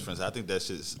sex best friends. I think that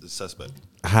shit's suspect.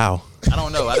 How? I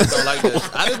don't know. I just don't like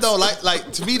that. I just don't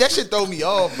like to me that shit throw me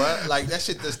off, bro. Like that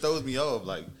shit just throws me off.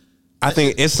 Like I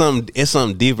think it's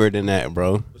something deeper than that,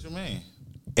 bro. What you mean?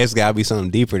 It's gotta be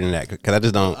something deeper than that because I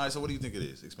just don't. All right. So what do you think it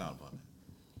is? Expound upon it.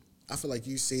 I feel like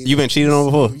you've been cheated on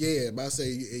before. Yeah, but I say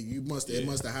it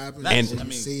must have happened. And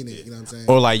you've seen it. You know what I'm saying?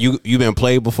 Or like you been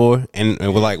played before, and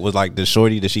was like the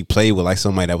shorty that she played with like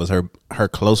somebody that was her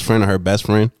close friend or her best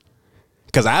friend.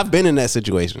 Because I've been in that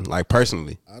situation, like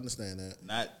personally. I understand that.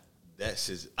 Not that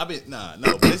shit. I mean, no,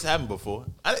 but it's happened before.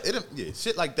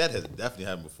 Shit like that has definitely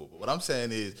happened before. But what I'm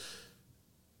saying is,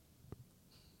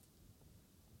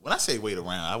 when I say wait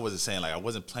around, I wasn't saying like I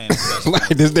wasn't playing. Like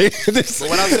this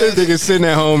nigga sitting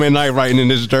at home at night writing in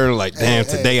this journal like, damn,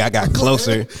 today I got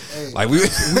closer. Like we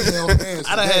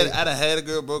I done had a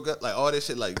girl broke up, like all this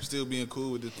shit, like still being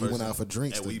cool with this person. We went out for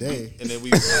drinks and today, and then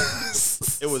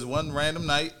it was one random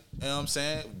night. You know what I'm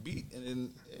saying? Beat, and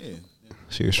then yeah.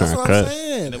 She was trying to crush,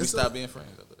 and then we stopped being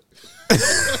friends.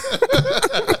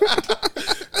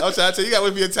 I'm trying to tell you, gotta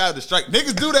wait for your time to strike.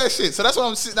 Niggas do that shit, so that's why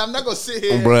I'm not gonna sit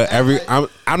here. Bro,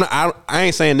 I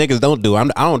ain't saying niggas don't do. I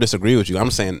don't disagree with you. I'm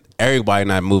saying everybody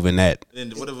not moving that.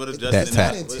 And what if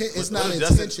Justin? It's not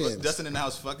intention. Justin in the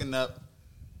house fucking up,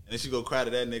 and then she go cry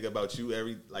to that nigga about you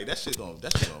that shit going.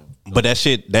 But that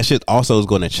shit also is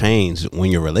going to change when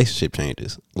your relationship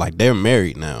changes. Like they're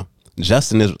married now.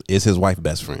 Justin is his wife's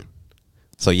best friend.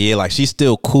 So yeah, like she's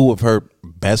still cool with her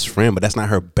best friend, but that's not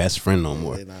her best friend no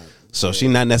more. So she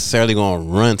not necessarily gonna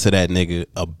run to that nigga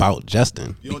about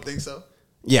Justin. You don't think so?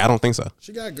 Yeah, I don't think so.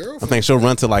 She got a girlfriend. I think she'll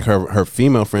run to like her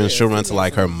female friends. She'll run to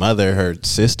like her mother, her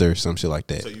sister, some shit like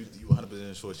that. So you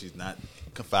 100% sure she's not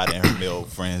confiding in her male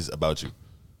friends about you?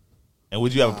 And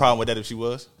would you have a problem with that if she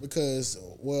was? Because,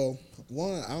 well,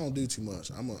 one, I don't do too much.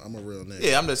 I'm a real nigga.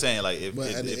 Yeah, I'm just saying like if.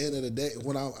 But at the end of the day,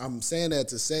 what I'm saying that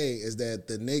to say is that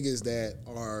the niggas that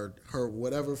are her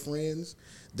whatever friends,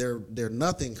 they're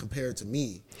nothing compared to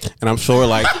me. And I'm sure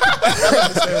like,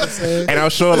 and I'm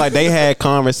sure like they had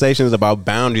conversations about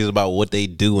boundaries about what they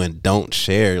do and don't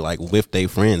share like with their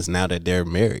friends now that they're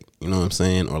married. You know what I'm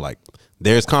saying? Or like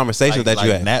there's conversations that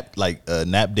you had.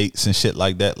 Nap dates and shit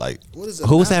like that. Like What is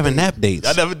who's having nap dates?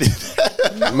 I never did that.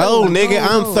 No, nigga,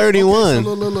 I'm 31. Okay,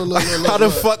 so look, How the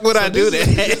fuck would I do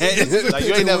that? Like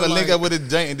you ain't never link up with a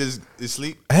joint and just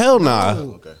sleep. Hell nah.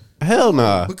 Okay. No, Hell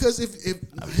nah. because if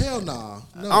hell nah.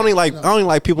 No, I only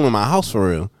like people in my house for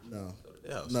real.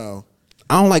 No.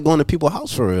 I don't like going to people's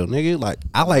house for real, nigga. Like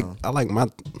I like my.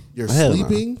 You're hell nah.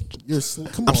 sleeping.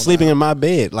 Come on. I'm sleeping now. in my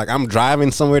bed. Like I'm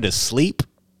driving somewhere to sleep.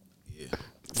 Yeah.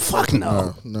 Fuck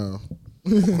no. No.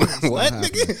 What,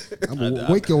 nigga? I'm gonna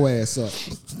wake your ass up.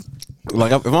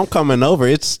 Like if I'm coming over,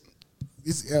 it's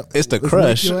the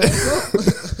crush. Wake your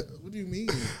ass up. What do you mean?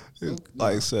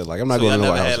 Like I said, like I'm not So going I to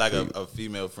never nobody's had house. like a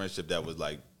female friendship that was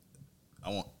like,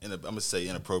 I'm gonna say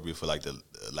inappropriate for like the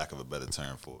lack of a better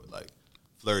term for it, like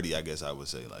flirty. I guess I would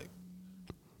say like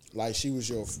she was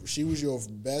your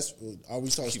best. Are we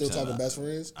still talking best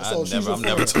friends? I'm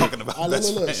never talking about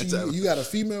best look, friends. you got a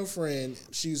female friend.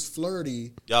 She's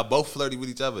flirty. Y'all both flirty with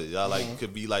each other. Y'all like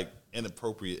could be like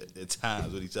inappropriate at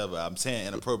times with each other. I'm saying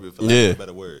inappropriate for lack of a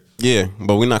better word. Yeah,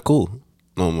 but we're not cool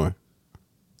no more.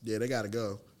 Yeah, they gotta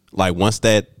go. Like once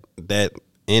that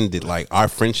ended, like our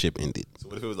friendship ended. So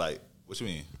what if it was like, what you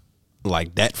mean?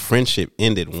 Like that friendship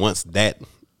ended once that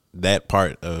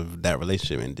part of that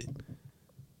relationship ended.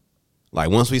 Like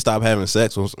once we stopped having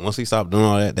sex, once we stopped doing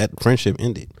all that friendship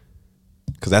ended.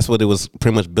 Cause that's what it was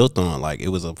pretty much built on. Like it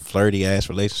was a flirty ass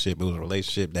relationship. It was a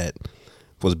relationship that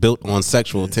was built on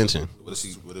sexual tension. What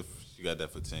if she got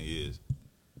that for 10 years?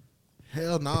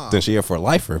 Hell nah. Then she here for a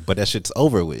lifer, but that shit's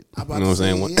over with. You know what I'm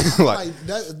saying? Yeah, like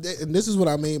that, and this is what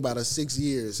I mean by the 6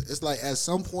 years. It's like at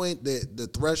some point the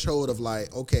threshold of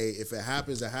like, okay, if it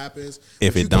happens, it happens.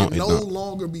 If it don't, it no don't.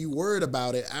 longer be worried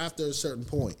about it after a certain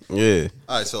point. yeah.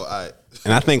 All right.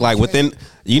 And I think like within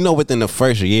the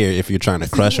first year, if you're trying to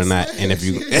crush or not, and if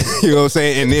you, you know what I'm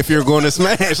saying, and if you're going to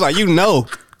smash, like you know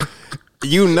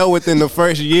within the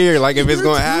first year, like if it's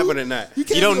going to happen or not.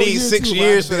 You don't need 6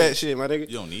 years for that shit, my nigga.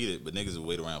 You don't need it, but niggas will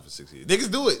wait around for 6 years.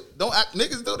 Niggas do it.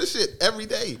 Niggas do this shit every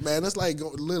day. Man, that's like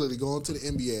literally going to the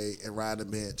NBA and riding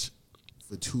the bench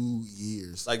for 2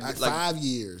 years, like 5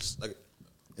 years. Like,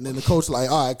 and then the coach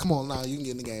like, all right, come on now, you can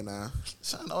get in the game now.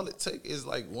 son, all it take is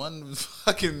like one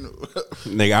fucking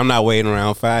Nigga, I'm not waiting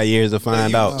around 5 years to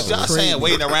find out. Y'all saying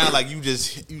waiting around like you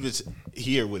just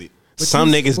here with it.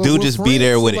 Some niggas do just be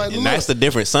there with it, like, and that's the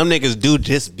difference. Some niggas do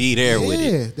just be there with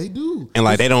it. Yeah, they do. And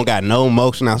like they don't got no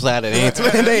motion outside of it.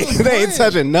 They ain't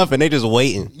touching nothing. They just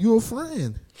waiting. You a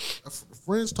friend.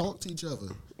 Friends talk to each other.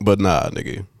 But nah,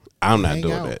 nigga, I'm not Hang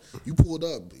doing out. that. You pulled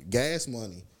up gas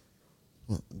money,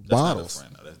 That's bottles. not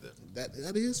a friend. No, that's different.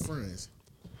 That is friends.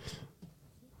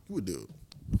 You would do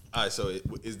it. All right, so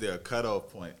is there a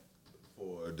cutoff point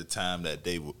for the time that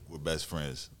they were best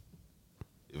friends?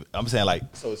 I'm saying like,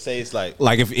 so say it's like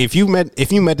if you met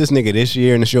this nigga this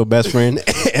year and it's your best friend,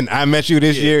 and I met you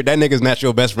this year, that nigga's not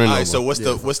your best friend. all No right, so more.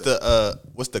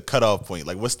 what's the cutoff point?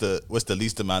 Like what's the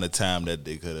least amount of time that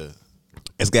they could have?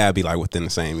 It's gotta be like within the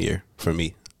same year for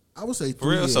me. I would say 3 For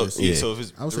real? years. So Yeah. so if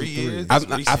it's I would say 3 3. years, I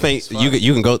that's recent think as fuck.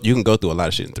 you can go through a lot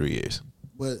of shit in 3 years.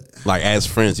 But Like as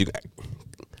friends,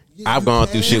 I've you gone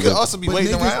can. through shit You could with. also be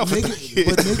waiting around for 3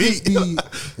 years. But niggas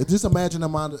be just imagine the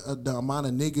amount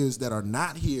of niggas that are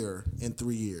not here in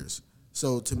 3 years.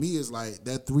 So to me, it's like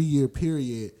that 3 year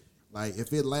period. Like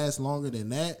if it lasts longer than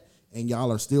that, and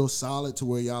y'all are still solid to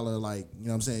where y'all are like, you know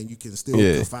what I'm saying, you can still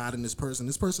confide in this person.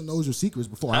 This person knows your secrets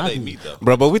before How I they do. meet though?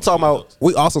 Bro, but we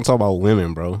also talk about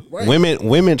women, bro. Right.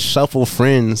 Women shuffle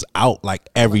friends out like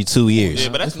every 2 years. Yeah,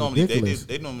 but that's normally ridiculous.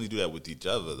 they normally do that with each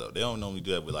other though. They don't normally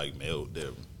do that with like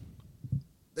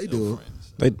They do.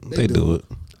 friends. They do it.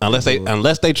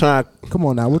 Unless they try. Come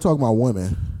on now, we're talking about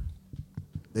women.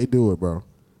 They do it, bro.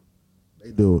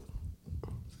 They do it.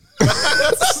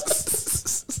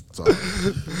 Sorry.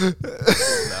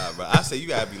 Nah, bro. I say you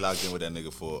gotta be locked in with that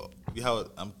nigga for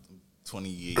I'm 20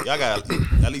 years. Y'all got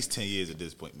at least 10 years at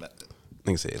this point.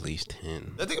 think said at least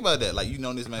 10. Now think about that. Like, you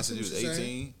known this man since he was what you're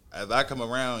 18. If I come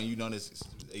around, you known this since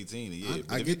he was 18. Yeah,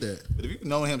 I get that. But if you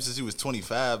known him since he was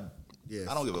 25, Yeah,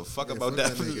 I don't give a fuck yeah, about fuck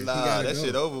that. that nigga. He Nah, gotta that go.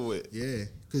 shit over with. Yeah,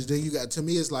 because then you got, to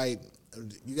me, it's like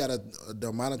you got the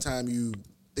amount of time you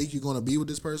think you're gonna be with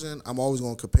this person. I'm always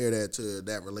gonna compare that to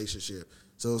that relationship.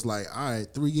 So it's like, all right,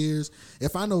 3 years.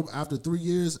 If I know after 3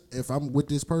 years, if I'm with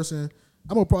this person,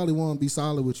 I'm gonna probably want to be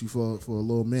solid with you for a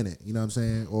little minute. You know what I'm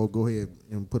saying? Or go ahead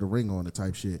and put a ring on it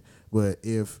type shit. But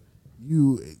if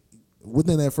you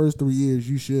within that first 3 years,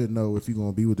 you should know if you're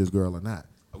gonna be with this girl or not.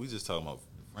 Are we just talking about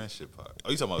friendship part?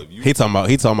 Oh, you talking about if you? He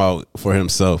talking about for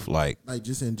himself, like Like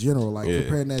just in general, like Yeah.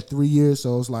 comparing that 3 years.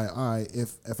 So it's like, all right,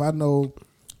 if I know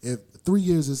if 3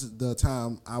 years is the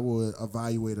time I would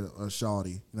evaluate a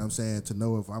shawty, you know what I'm saying, to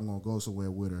know if I'm gonna go somewhere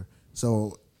with her.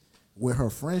 So with her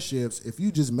friendships, if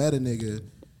you just met a nigga, you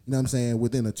know what I'm saying,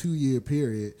 within a 2 year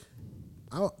period,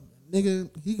 nigga,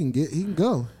 he can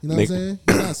go. You know what I'm Nigga. saying?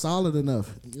 He's not solid enough.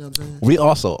 You know what I'm saying? we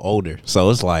also older, so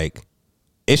it's like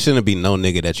it shouldn't be no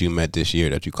nigga that you met this year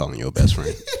that you calling your best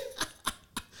friend.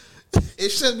 It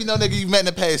shouldn't be no nigga you met in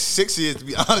the past 6 years. To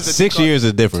be honest, that 6 you years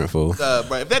is different, fool. bro,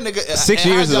 if that nigga 6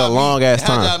 and years is how'd a y'all long meet? ass How'd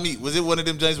time. y'all meet? Was it one of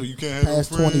them James where you can't have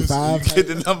Past no friends? 25. You get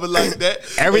the number like that.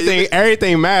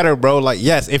 Everything matter, bro. Like,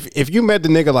 yes, if you met the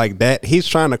nigga like that, he's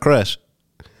trying to crush.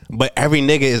 But every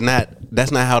nigga is not.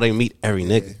 That's not how they meet every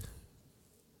nigga.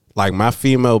 Like my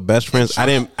female best friends, I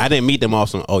didn't meet them off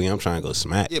some. Oh yeah, I'm trying to go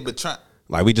smack. Yeah, but try.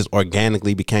 Like we just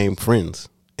organically became friends,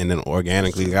 and then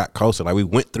organically got closer. Like we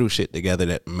went through shit together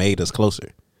that made us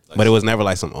closer. But it was never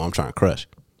like some. Oh, I'm trying to crush.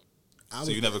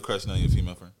 So you never crushed none of your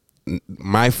female friends?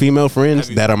 My female friends Have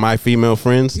you- that are my female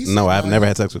friends, He no, said I've no. never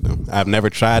had sex with them. I've never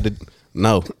tried to.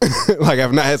 No, like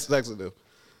I've not had sex with them.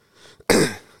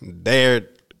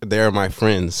 They're my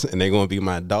friends, and they're gonna be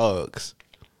my dogs.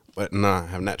 But nah, I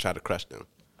have not tried to crush them.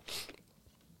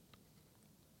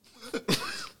 I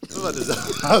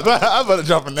was about to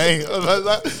drop a name.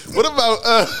 What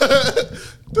about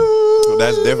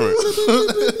That's different.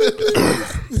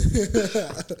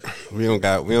 we don't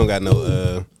got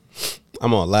no.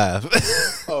 I'm on live,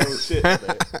 Oh shit.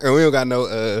 and we don't got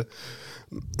no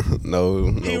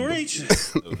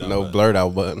no blurt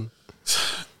out button.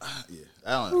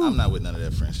 I'm not with none of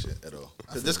that friend shit at all.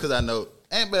 Just because I know,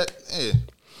 yeah.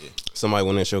 Somebody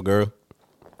went at your girl.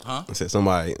 Huh? I said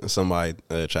somebody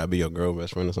try to be your girl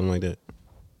best friend or something like that.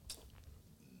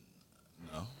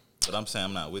 No, but I'm saying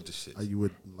I'm not with the shit. Are you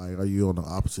on the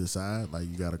opposite side? Like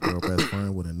you got a girl best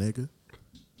friend with a nigga?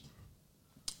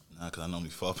 Nah, because I normally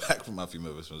fall back from my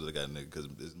female best friends that got a nigga.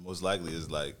 Because most likely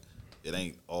it's like it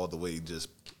ain't all the way just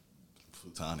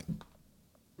platonic.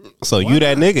 So you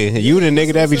that nigga, you the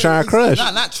nigga that be trying to crush.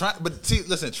 Not trying, but see,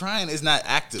 listen, trying is not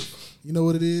active. You know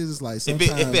what it is? It's like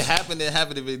sometimes If it happened, it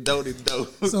happened. If it don't, it don't.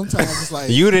 sometimes it's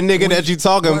like You the nigga that you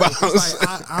talking Right, about. it's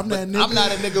like, I'm that nigga. I'm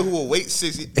not a nigga who will wait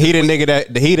 6 years. He the nigga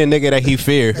that he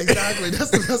fear. Exactly.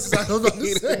 That's what I was about to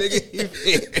He the say. nigga he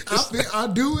fear. I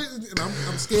do it, and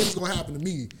I'm scared it's gonna happen to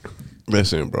me.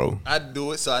 Listen, bro, I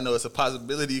do it, so I know it's a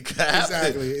possibility it could happen.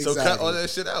 Exactly, So cut exactly. all that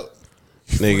shit out.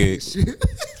 nigga,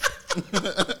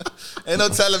 Ain't no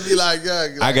telling me like,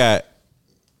 I got.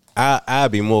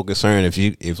 I'd be more concerned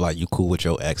if like you cool with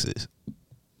your exes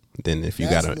than if you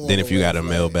That's got more a of a got a red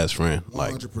male flag. best friend.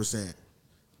 Like, 100%.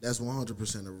 That's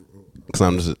 100%. cause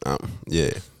I'm just yeah.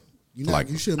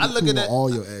 You shouldn't I be look cool at with that- all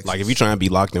your exes. Like if you trying to be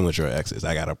locked in with your exes,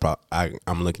 I got a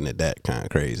I'm looking at that kind of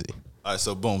crazy. all right,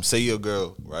 so boom, say your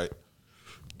girl, right?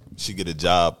 She get a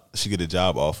job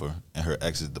offer, and her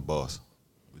ex is the boss.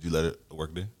 Would you let her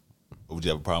work there, or would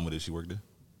you have a problem with it if she worked there?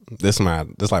 This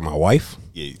like my wife.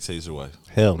 Yeah, say it's your wife.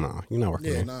 Hell no, you're not working.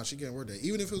 Yeah, there. nah, she can't work there.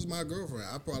 Even if it was my girlfriend,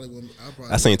 I probably wouldn't.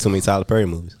 I seen too many Tyler Perry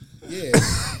movies. Yeah,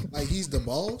 like he's the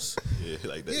boss. Yeah,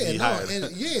 like that. Yeah, He no, hired.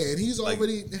 and he's Like-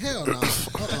 already hell no.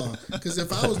 Because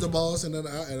if I was the boss and then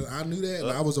I knew that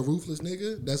and I was a ruthless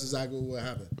nigga, that's exactly what would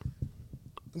happen.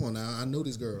 Come on now, I know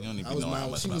this girl. You don't even I was know how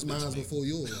mine. much She was my bitch mine make. before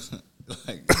yours.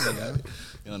 Like,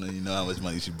 you don't know how much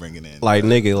money she bringing in. Like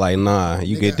nigga, like nah,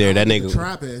 you Nigga, get there, I that don't get nigga, the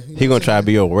trapping, you know he what gonna I'm try to saying?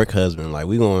 be your work husband. Like I'm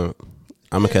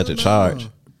gonna catch a Hell charge.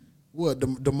 no. What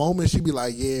the moment she be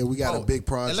like, yeah, we got Oh, a big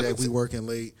and let me project, we tell- working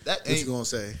late. that What you ain't- gonna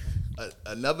say?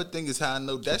 Another thing is how I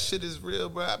know that shit is real,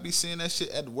 bro. I be seeing that shit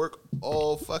at work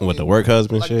all fucking. With the work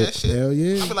husband like shit? That shit. Hell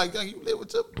yeah. I be like, young, you live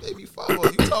with your baby father.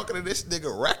 You talking to this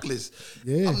nigga reckless?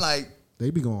 Yeah. I'm like, They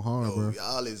be going hard, oh, bro.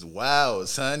 y'all is wild,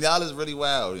 son. Y'all is really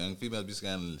wild. Young females be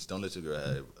scandalous. Don't let your girl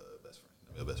have a best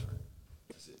friend. Your best friend.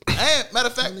 That's it. And matter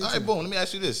of fact, all right, boom. Let me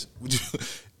ask you this: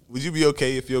 Would you be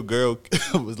okay if your girl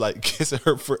was like kissing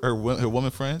her woman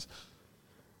friends?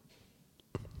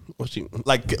 What you?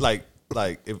 Like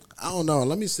Like if I don't know.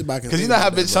 Let me sit back and because you think know how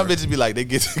about that, some bro. bitches be like they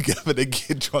get together, they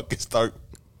get drunk and start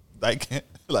like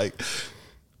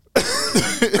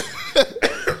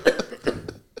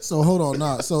So hold on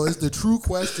now. So it's the true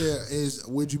question is,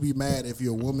 would you be mad if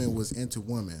your woman was into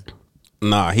women?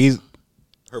 Nah, he's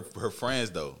her friends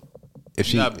though. if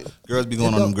You she know how girls be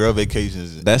going on them girl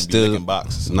vacations. And that's be still licking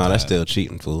boxes no, that's sometimes. still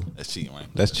cheating, fool. That's cheating, right?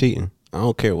 That's cheating. I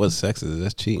don't care what sex is.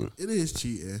 That's cheating. It is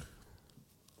cheating.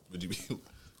 Would you be?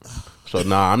 So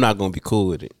nah, I'm not gonna be cool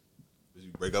with it. Would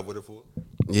you break up with her for?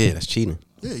 Mm-hmm. Yeah, that's cheating.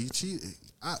 Yeah, you cheat.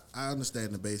 I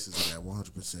understand the basis of that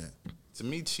 100%. To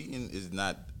me, cheating is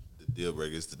not the deal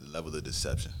breaker. It's the level of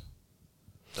deception.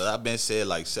 Cause I've been said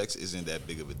like sex isn't that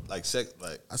big of a like sex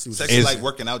like I see what sex you're is saying. like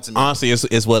working out to me. Honestly,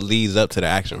 it's what leads up to the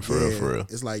action for Yeah, real, for real.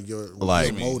 It's like your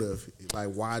Like- motive. Like,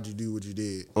 why'd you do what you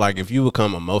did? Like if you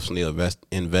become emotionally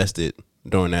invested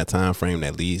during that time frame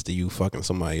that leads to you fucking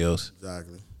somebody else,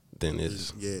 Exactly. then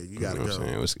it's Yeah, you gotta know what go.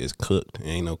 I'm saying? It's cooked.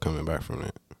 Ain't no coming back from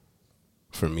that.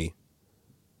 For me,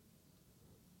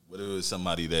 What if it was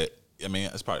somebody that I mean,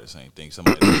 it's probably the same thing.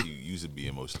 Somebody that you used to be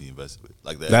emotionally invested with,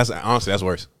 like that. that's honestly that's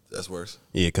worse. That's worse.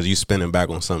 Yeah, because you spinning back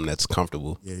on something that's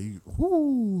comfortable. Yeah, you.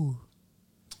 Whoo.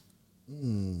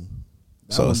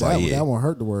 So it's like, yeah. that one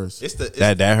hurt the worst. It's the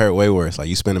That hurt way worse. Like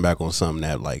you spinning back on something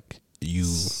that like you.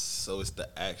 so it's the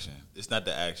action. It's not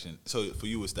the action. So for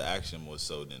you, it's the action more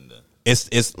so than the.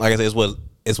 It's like I said,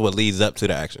 it's what leads up to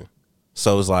the action.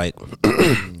 So it's like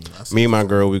me and my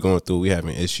girl, we going through, we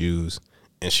having issues,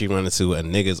 and she run into a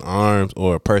nigga's arms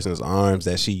or a person's arms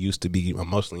that she used to be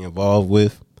emotionally involved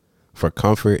with for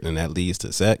comfort, and that leads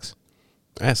to sex.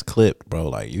 That's clipped, bro.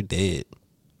 Like you dead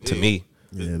to Yeah. me.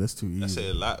 Yeah, that's too easy. I said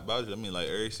a lot about you. I mean, like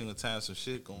every single time some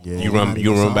shit going Yeah. on. You not run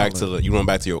even back to solid. you run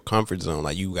back to your comfort zone.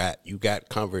 Like you got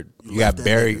comfort. You left got that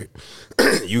barrier.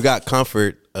 You got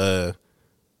comfort.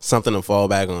 Something to fall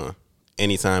back on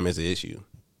anytime it's an issue.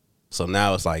 So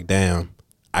now it's like, damn,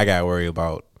 I got to worry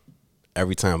about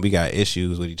every time we got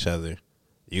issues with each other.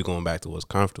 You going back to what's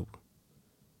comfortable,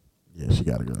 Yeah, she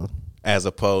gotta go. as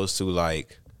opposed to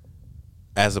like,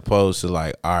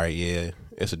 all right, yeah,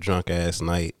 it's a drunk ass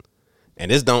night. And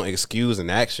this don't excuse an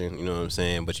action, you know what I'm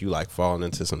saying? But you like falling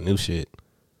into some new shit.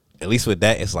 At least with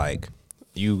that, it's like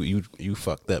you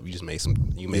fucked up. You just made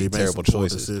You made terrible some poor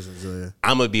choices. decisions, yeah.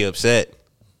 I'm gonna be upset.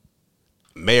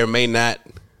 May or may not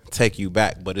take you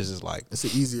back, but it's just like It's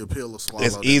an easier pill to swallow.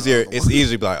 it's than easier. the other It's one.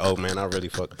 easier to be like, oh man, I really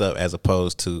fucked up, as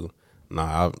opposed to,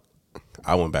 nah,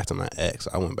 I went back to my ex.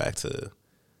 I went back to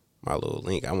my little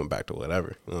link. I went back to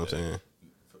whatever. You know what I'm saying?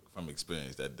 From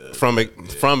experience, that does.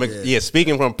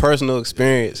 Speaking from personal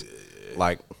experience,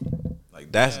 like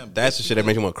like that's damn, the shit that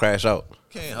makes you want to crash out.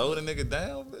 can't hold a nigga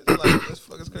down. Bitch. Like that's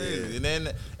fucking crazy. And then,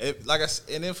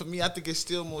 and then for me, I think it's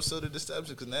still more so the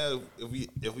deception. Because now, if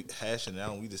we hashing it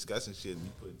out and we discussing shit and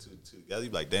you put two together, you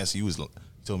be like, damn, so you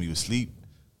told me you was asleep,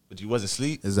 but you wasn't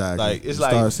asleep. Exactly. Like it's You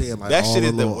like start seeing, like, that all shit the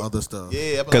is the little other stuff.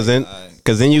 Yeah, I'm Cause like, then, alright.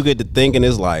 cause then you get to thinking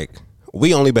it's like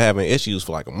we only been having issues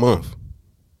for like a month.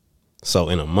 So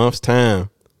in a month's time,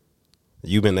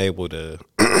 you've been able to.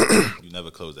 You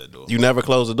never close that door. You never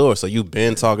close the door, so you've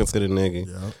been talking to the nigga.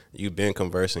 Yep. You've been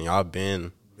conversing. Y'all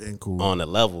been Cool. on the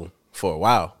level for a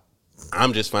while.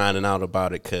 I'm just finding out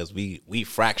about it because we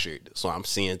fractured, so I'm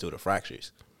seeing through the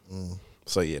fractures.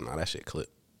 So yeah, that shit clip.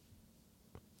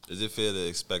 Is it fair to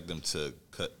expect them to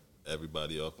cut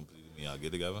everybody off completely when y'all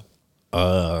get together?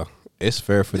 It's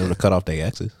fair for them to cut off their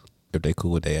exes if they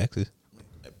cool with their exes.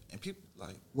 And people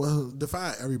like Well,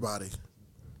 define everybody,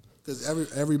 because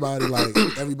everybody like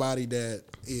everybody that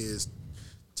is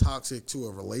toxic to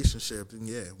a relationship, then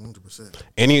yeah, 100%.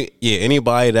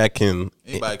 Anybody that can,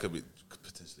 anybody could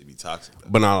potentially be toxic. Though.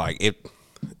 but not like it.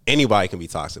 Anybody can be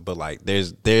toxic, but like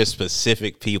there's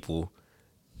specific people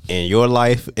in your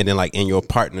life and then like in your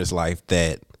partner's life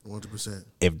that 100%.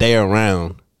 if they're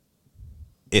around,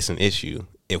 it's an issue.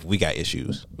 If we got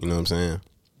issues, you know what I'm saying?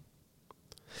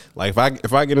 Like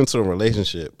if I get into a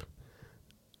relationship,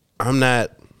 I'm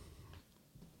not.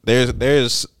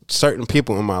 There's certain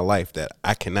people in my life that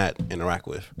I cannot interact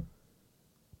with.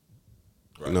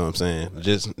 Right. You know what I'm saying?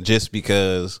 Just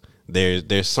because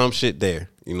there's some shit there.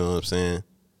 You know what I'm saying?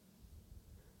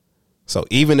 So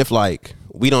even if like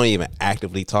we don't even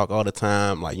actively talk all the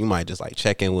time, like you might just like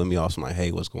check in with me off some like,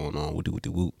 hey, what's going on?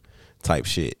 Whoop type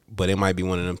shit. But it might be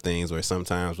one of them things where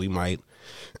sometimes we might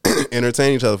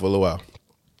entertain each other for a little while.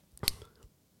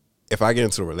 If I get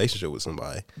into a relationship with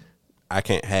somebody, I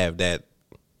can't have that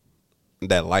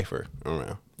lifer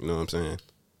around. You know what I'm saying?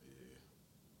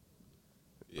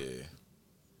 Yeah.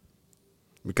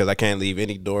 Because I can't leave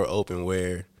any door open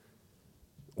where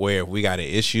if we got an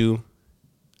issue,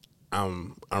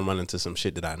 I'm running to some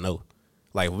shit that I know.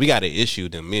 Like if we got an issue,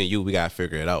 then me and you, we gotta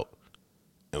figure it out,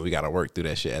 and we gotta work through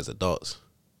that shit as adults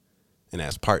and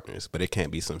as partners. But it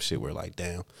can't be some shit where like,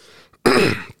 damn,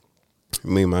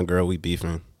 me and my girl, we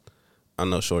beefing. I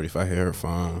know shorty, if I hear her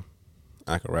phone,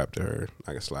 I can rap to her,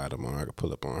 I can slide up on her, I can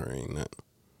pull up on her. Ain't nothing.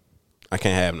 I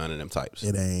can't have none of them types.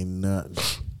 It ain't nothing.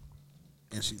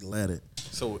 And she let it.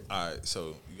 So all right,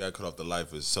 so you got cut off the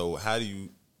lifers. So how you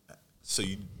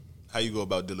go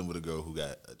about dealing with a girl who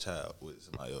got a child with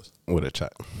somebody else? With a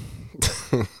child.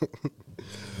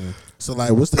 So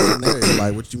like, what's the scenario?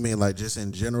 Like, what you mean? Like, just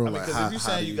in general? I mean, like, because if you how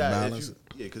saying do you you got, balance?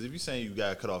 because if you saying you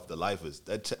got cut off the lifers,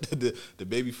 that the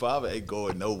baby father ain't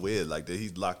going nowhere. Like that,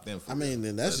 he's locked in. For I mean,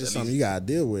 then that's at just least- something you gotta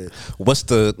deal with.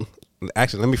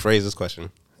 Actually, let me phrase this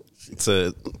question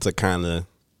to kind of,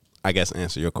 I guess,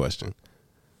 answer your question.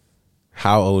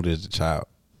 How old is the child?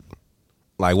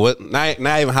 Like what? Not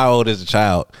even how old is the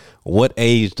child. What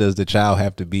age does the child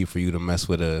have to be for you to mess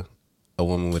with a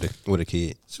woman with a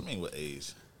kid? What you mean? What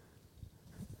age?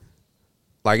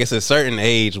 Like it's a certain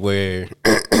age where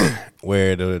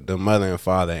where the mother and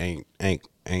father ain't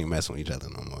messing with each other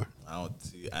no more. I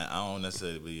don't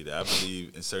necessarily believe that. I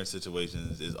believe in certain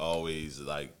situations, it's always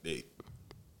like they,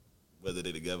 whether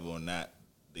they together or not,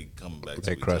 they come back to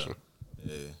They each crushing.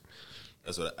 other. Yeah,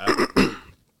 that's what I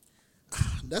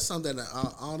That's something that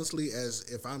honestly, as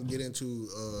if I'm getting into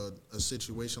a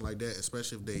situation like that,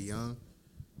 especially if they're young,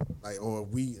 like or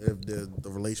if the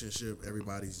relationship,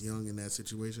 everybody's young in that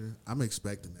situation, I'm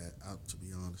expecting that. To be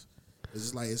honest, it's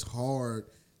just like it's hard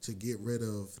to get rid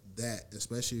of that,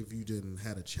 especially if you didn't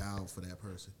had a child for that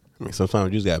person. I mean,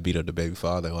 sometimes you just gotta beat up the baby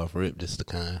father off rip just to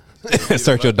kind of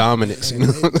assert your dominance. You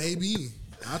know, Maybe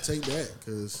I'll take that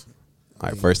because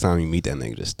like first time you meet that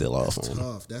nigga, just still off that's on him.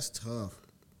 tough.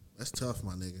 That's tough,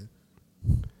 my nigga.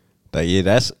 But yeah,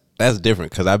 that's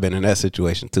different because I've been in that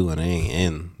situation too, and it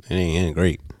ain't end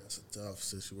great. That's a tough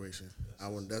situation.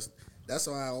 That's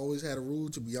why I always had a rule.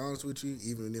 To be honest with you,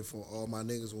 even if for all my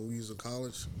niggas when we was in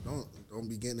college, don't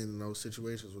be getting in those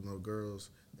situations with no girls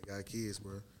that got kids,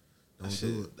 bro. Don't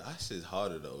do it. That shit's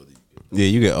harder though. Yeah,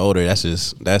 you get older. That's It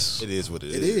is what it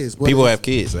It is. is. But people it's- have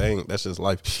kids. That's just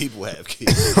life. People have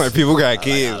kids. Like people got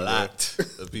kids. A bro. lot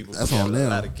of people. That's have on a them.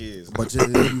 lot of kids. But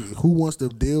who wants to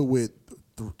deal with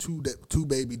two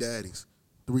baby daddies,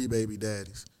 3 baby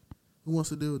daddies? Who wants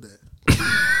to deal with that?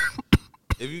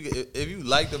 If you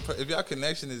like if y'all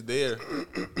connection is there,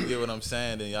 you get what I'm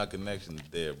saying. Then y'all connection is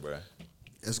there, bro.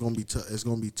 It's gonna be it's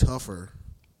gonna be tougher,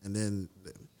 and then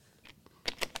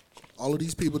all of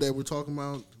these people that we're talking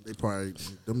about, they probably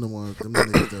them the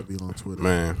niggas that be on Twitter.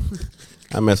 Man,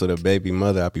 I mess with a baby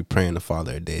mother. I be praying the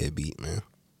father a deadbeat, man.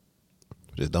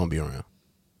 Just don't be around.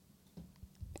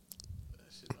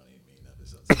 That shit don't even mean nothing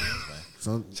sometimes, man.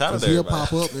 So, Shout out 'cause to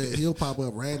everybody. he'll pop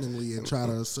up randomly and try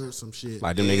to assert some shit.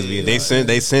 Like them niggas be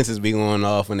they senses be going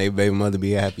off when they baby mother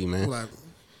be happy, man. Like,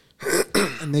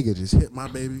 that nigga just hit my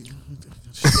baby.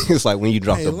 It's like when you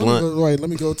drop Hey, the blunt. let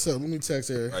me text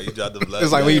her. Right, you dropped the blood.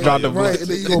 It's like when you drop the Right, and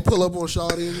then you gonna pull up on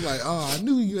Shawty and be like, oh, I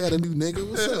knew you had a new nigga.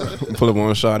 What's up? Pull up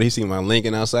on a shot. He see my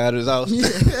Lincoln outside his house.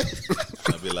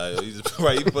 I be like, oh,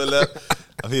 you pull up.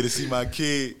 I'm here to see my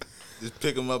kid. Just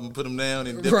pick him up and put him down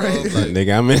and dip Right. off. Like,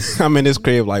 Nigga, I'm in this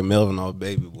crib like Melvin off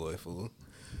Baby Boy, fool.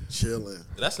 Chilling.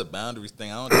 that's a boundaries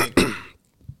thing. I don't think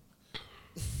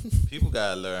people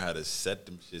gotta learn how to set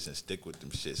them shits and stick with them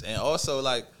shits. And also,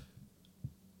 like,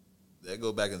 that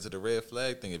go back into the red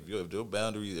flag thing. If your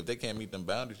boundaries, if they can't meet them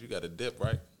boundaries, you got to dip,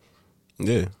 right?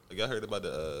 Yeah. Like, y'all heard about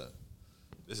the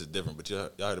this is different, but y'all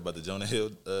heard about the Jonah Hill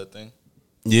thing?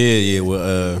 Yeah,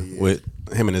 with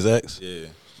him and his ex. Yeah,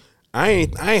 I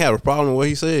ain't have a problem with what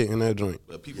he said in that joint.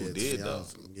 but people Yeah, did though.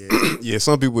 yeah. Yeah,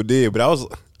 some people did, but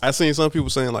I seen some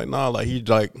people saying like, nah, like he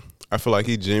like I feel like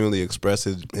he genuinely expressed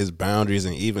his boundaries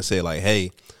and even said like,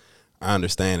 hey, I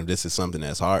understand if this is something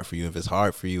that's hard for you. If it's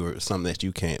hard for you or something that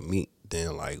you can't meet,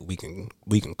 then like we can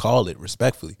call it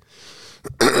respectfully.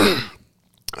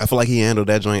 I feel like he handled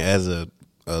that joint as a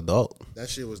adult. That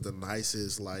shit was the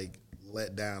nicest like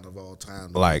letdown of all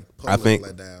time. Like Public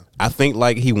letdown. I think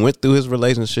like he went through his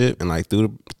relationship and like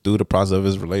through the process of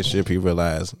his relationship, he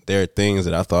realized there are things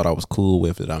that I thought I was cool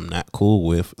with that I'm not cool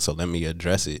with. So let me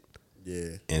address it.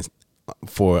 Yeah. And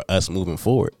for us moving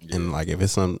forward, and like if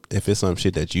it's some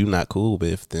shit that you not cool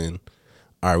with, then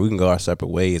all right, we can go our separate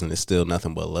ways, and it's still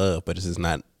nothing but love. But this is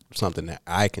not something that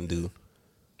I can do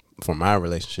for my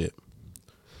relationship.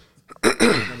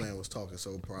 My man was talking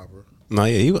so proper. No,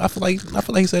 yeah, I feel like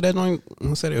he said that joint.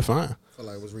 He said it fine. I felt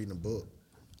like I was reading a book.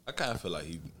 I kind of feel like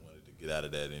he wanted to get out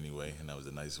of that anyway, and that was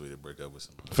a nice way to break up with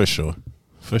somebody. For sure.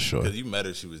 Because you met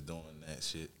her, she was doing that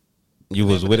shit. You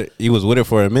was with it. You was with her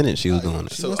for a minute. She was doing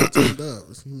it. She must have turned up.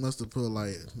 He must have put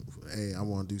like, "Hey, I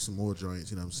want to do some more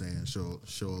joints." You know what I'm saying?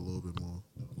 Show a little bit more.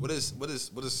 What is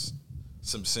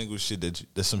some single shit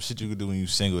there's some shit you can do when you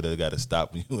single that got to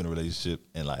stop when you in a relationship,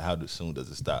 and like how soon does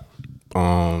it stop?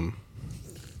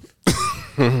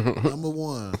 Number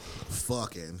one,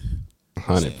 fucking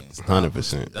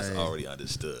 100%. That's already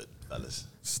understood, fellas.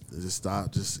 Just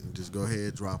stop. Just go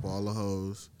ahead. Drop all the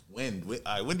hoes. When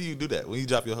do you do that? When you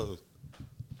drop your hoes?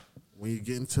 When you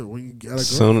get into when you got a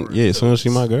Soon, girlfriend. yeah, soon as she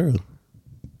my girl.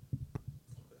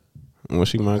 When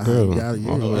she my girl.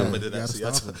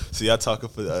 So y'all talking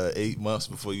for 8 months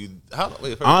before you?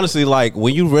 Honestly, like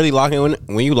when you really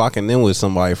locking in with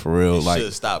somebody for real, It like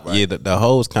should stop, right? yeah, the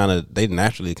hoes they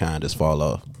naturally kind of just fall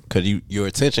off because your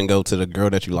attention go to the girl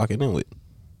that you locking in with.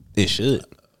 It should.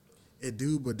 It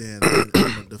do, but then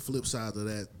the flip side of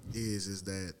that is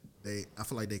that I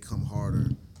feel like they come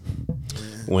harder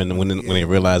when they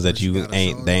realize that you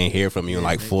they ain't hear from you in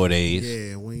like 4 days.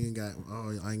 Yeah, when you ain't got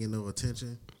I ain't getting no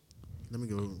attention. Let me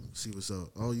go see what's up.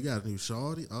 Oh, you got a new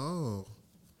shawty? Oh,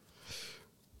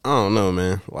 I don't know,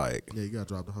 man. Like yeah, you gotta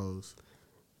drop the hose.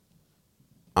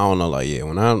 I don't know, like yeah.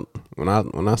 When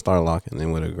I start locking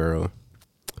in with a girl,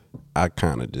 I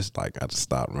kind of just like I just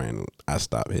stopped random. I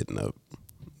stopped hitting up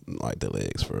like the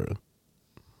legs for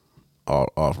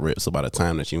off rip. So by the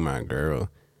time that you my girl,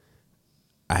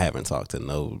 I haven't talked to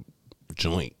no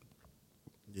joint.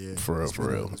 Yeah, for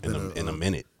real in a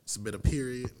minute. It's been a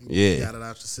period. Yeah, you got it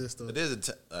out your system. But there's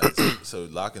so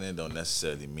locking in don't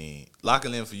necessarily mean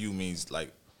locking in for you means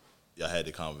like y'all had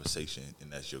the conversation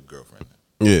and that's your girlfriend.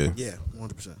 Yeah,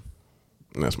 100%.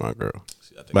 That's my girl.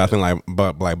 See, I think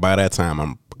like by that time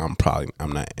I'm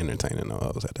not entertaining no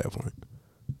others at that point.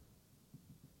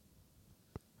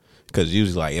 Cause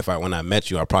usually like when I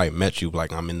met you, I probably met you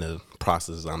like I'm in the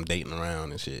process. I'm dating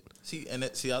around and shit. See, I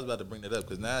was about to bring that up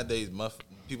because nowadays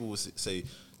people will say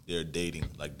they're dating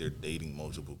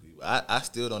multiple people. I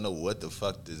still don't know what the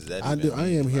fuck does that. I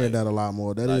am hearing that a lot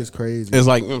more. That is crazy. It's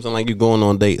like, you know what I'm saying, like you going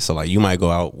on dates. So like you might go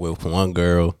out with one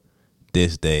girl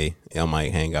this day. Y'all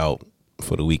might hang out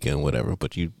for the weekend, whatever.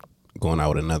 But you going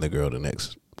out with another girl the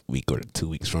next week or 2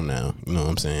 weeks from now. You know what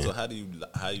I'm saying? So how do you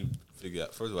figure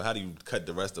out? First of all, how do you cut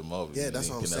the rest of them off? Yeah, that's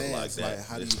what I'm saying. It's like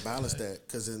how do you balance that?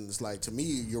 Because it's like to me,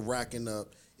 you're racking up.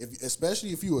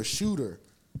 Especially if you're a shooter.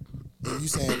 And you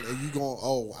saying you going,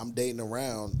 oh, I'm dating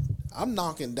around. I'm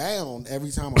knocking down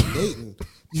every time I'm dating.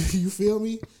 You feel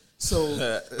me? So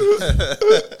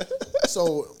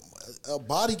a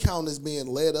body count is being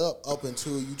led up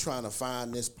until you trying to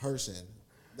find this person.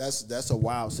 That's a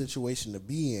wild situation to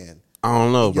be in. I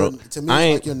don't know, bro. To me,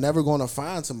 it's like you're never going to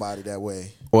find somebody that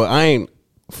way. Well,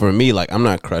 for me, like I'm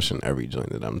not crushing every joint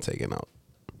that I'm taking out.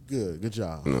 Good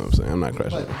job. You know what I'm saying? I'm not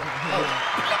crushing.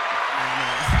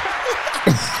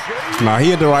 Nah,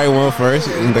 he had the right one first.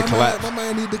 Yeah, the clap. My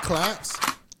man need the claps.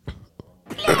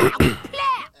 What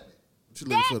you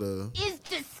looking for the? Is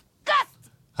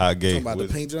disgusting. How gay? Talking about the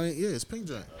pink joint? Yeah, it's pink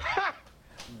joint.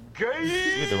 You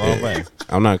hit the wrong way.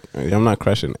 I'm not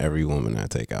crushing every woman I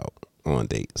take out on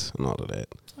dates and all of that.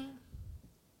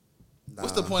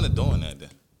 What's the point of doing that then?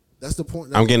 That's the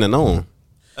point. I'm getting to know them.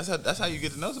 That's how you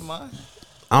get to know somebody.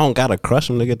 I don't gotta crush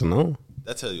them to get to know them.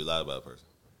 That tells you a lot about a person.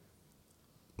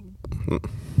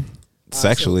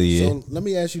 Sexually, yeah. So let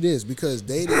me ask you this, because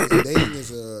dating is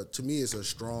to me it's a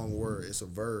strong word. It's a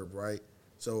verb, right?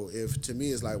 So if to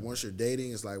me it's like once you're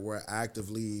dating, it's like we're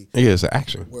actively it's an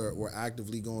action. We're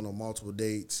actively going on multiple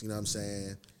dates. You know what I'm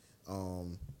saying?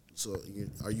 So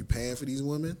are you paying for these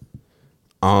women?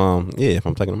 Yeah, if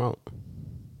I'm taking them out.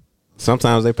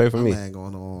 Sometimes they pay for me. Man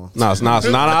going on. No, it's not.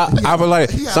 I was like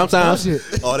sometimes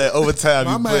All that overtime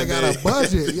my you man put got in. a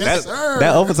budget. Yes, sir.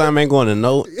 that overtime ain't going to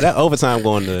no. That overtime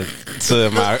going to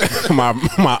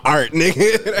my art,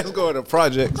 nigga. That's going to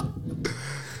projects.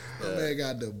 My man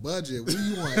got the budget. What do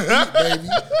you want to eat, baby?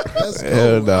 Let's go.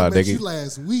 Hell nah, I met nigga. you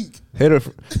last week. Hit her,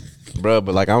 bro.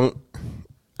 But like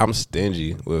I'm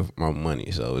stingy with my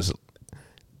money, so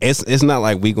it's not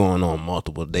like we going on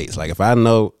multiple dates. Like if I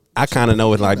know. I kind of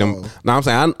know it's like them. No, I'm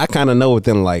saying I kind of know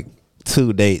within like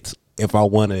 2 dates if I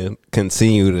want to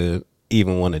continue to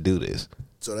even want to do this.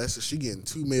 So she getting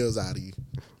 2 meals out of you.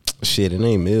 Shit, it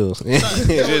ain't meals. It's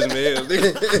just meals.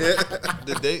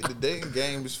 The dating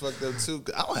game is fucked up too.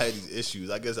 'Cause I don't have these issues.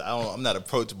 I guess I'm not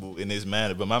approachable in this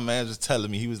manner. But my man was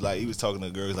telling me he was talking to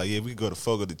a girl. He was like, yeah, we could go to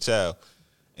Fogo de Chao,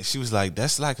 and she was like,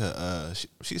 that's like a.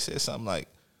 She said something like.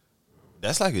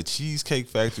 That's like a cheesecake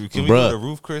factory. Can we go to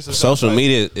Roof Chris or something? Social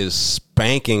media is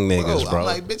spanking niggas, bro. I'm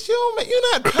like, bitch,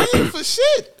 you're not paying for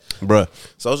shit. Bro,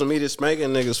 social media spanking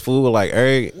niggas food like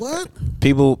What?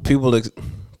 people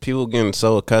people getting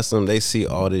so accustomed. They see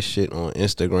all this shit on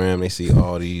Instagram. They see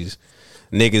all these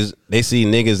niggas. They see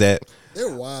niggas that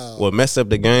They're wild. what messed up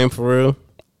the game for real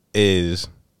is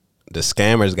the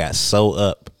scammers got so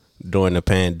up during the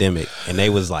pandemic, and they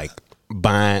was like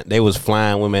buying. They was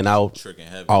flying women out. Tricking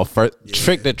heavy. Off first,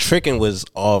 the tricking was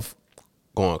off,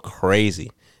 going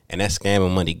crazy, and that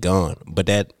scamming money gone. But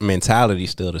that mentality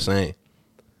still the same.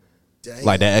 Damn.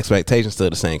 Like that expectation still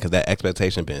the same because that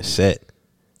expectation been set.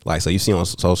 Like, so you see on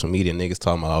social media niggas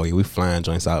talking about, oh yeah, we flying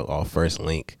joints out off first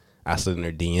link. I slid in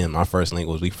their DM. My first link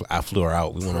was I flew her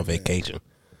out. We went on vacation.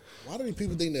 Why do these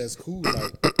people think that's cool?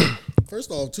 Like,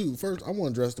 first, I want to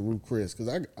address the Ruth Chris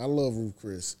because I love Ruth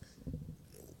Chris.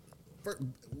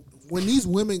 When these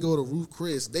women go to Ruth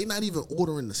Chris, they not even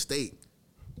ordering the steak.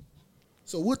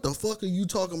 So what the fuck are you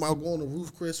talking about going to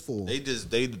Ruth Chris for? They just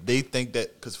they think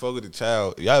that because Fogo the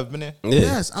Child. Y'all ever been there? Yeah.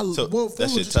 Yes, So well, that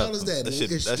shit Fogo tough. is that.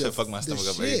 That shit fuck my stomach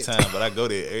up every shit. time. But I go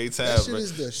there every time. That shit bro.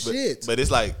 is the shit. But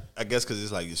it's like I guess because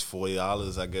it's like it's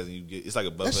 $40. I guess and you get it's like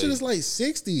a buffet. That shit is like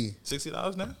 $60.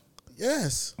 $60 now.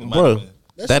 Yes, Bro,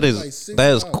 that shit is like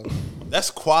that is $60. That's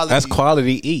quality. that's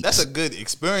quality eats. That's a good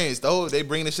experience though. They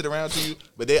bring this shit around to you,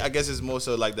 but I guess it's more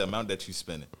so like the amount that you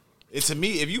spending. It to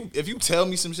me, if you tell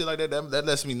me some shit like that, that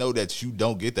lets me know that you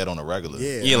don't get that on a regular.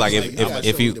 Yeah, like you gotta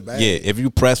if show me you the bag. if you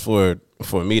press for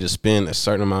me to spend a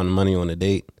certain amount of money on a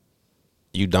date,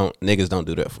 niggas don't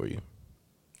do that for you.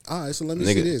 All right, so let me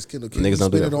see this. Can you niggas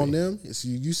don't do spend that it for on you. them? So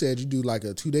you said you do like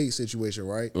a 2-date situation,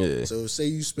 right? Yeah. So say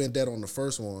you spent that on the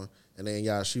first one, and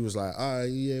then she was like, all right,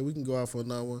 yeah, we can go out for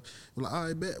another one. We're like, all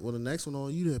right, bet. Well, the next one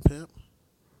on you then, pimp.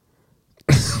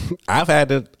 I've had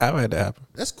that happen.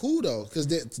 That's cool though, because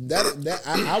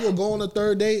I will go on a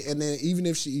third date, and then even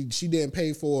if she didn't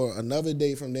pay for another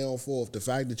date from there on forth, the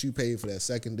fact that you paid for that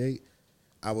second date,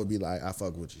 I would be like, I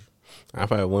fuck with you. I've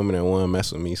had women that want to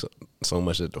mess with me so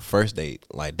much that the first date,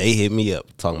 like they hit me up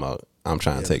talking about I'm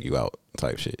trying to take you out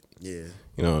type shit. Yeah,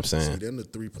 You know what I'm saying? see, them the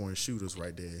 3-point shooters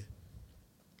right there.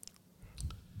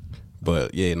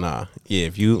 But yeah, nah. Yeah,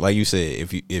 if you like you said,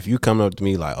 if you come up to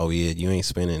me like, oh yeah, you ain't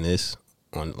spending this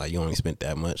on, like you only spent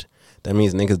that much, that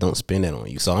means niggas don't spend that on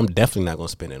you. So I'm definitely not gonna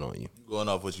spend it on you. Going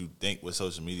off what you think, what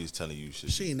social media is telling you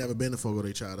should. She ain't never been to Fogo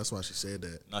de Chao. That's why she said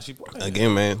that. Nah, she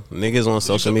Again, man, niggas on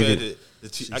social media. I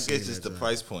seen guess it's that the joint.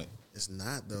 price point. It's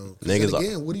not though. Niggas Niggas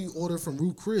again, what do you order from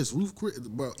Ruth Chris? Ruth Chris,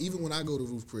 bro. Even when I go to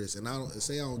Ruth Chris and I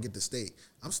don't get the steak,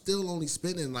 I'm still only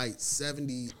spending like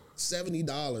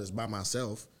 $70 by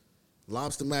myself.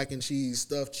 Lobster mac and cheese,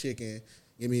 stuffed chicken.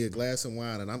 Give me a glass of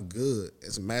wine and I'm good.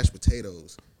 And some mashed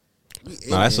potatoes.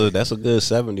 No, that's a good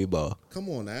 70 ball. Come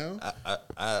on now.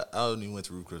 I only went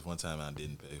to Ruth Chris one time and I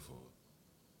didn't pay for it.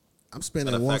 I'm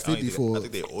spending Matter of fact, $150 for. I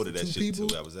think they ordered that two shit people,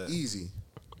 too. That was that. Easy.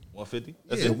 150. Yeah,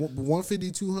 That's it.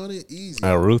 150, 200, easy.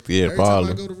 Ruth, yeah, Every probably.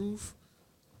 time I go to Ruth,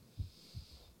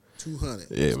 200.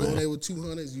 Yeah, Just go man. there with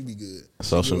 200s, you be good.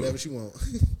 Social- Do whatever she want.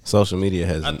 Social media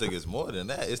has. I think it's more than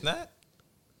that. It's not.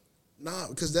 Nah,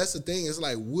 because that's the thing. It's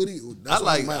like, what do you? I That's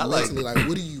like- what I like- mentally, like,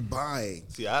 what are you buying?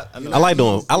 See, I know. I like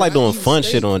doing eating fun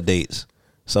steak. shit on dates.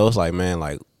 So it's like, man,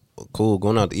 like, cool,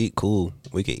 going out to eat, cool.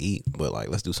 We can eat, but like,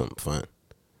 let's do something fun.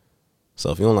 So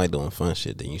if you don't like doing fun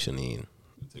shit, then you shouldn't even.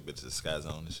 Take bitches to the Sky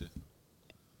Zone and shit.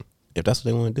 If that's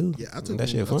what they want to do, Yeah, I took that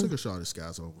shit I fun. took a shot at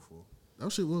Sky Zone before. That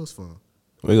shit was fun.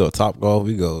 We go Top Golf.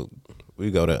 We go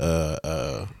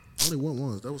to Only went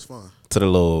once. That was fun. to the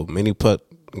little mini putt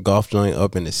golf joint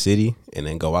up in the city, and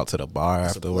then go out to the bar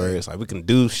It's a afterwards. Like we can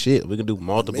do shit. We can do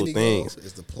multiple Mini things. golf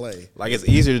is the play. Like it's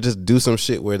easier to just do some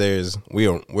shit where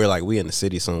we're in the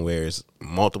city somewhere. There's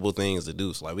multiple things to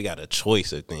do. So like we got a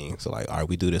choice of things. So like, all right,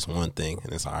 we do this one thing,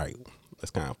 and it's all right.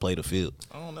 Let's kind of play the field.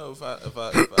 I don't know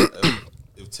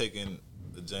if taking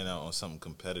the Jane out on something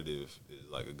competitive is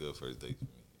like a good first date for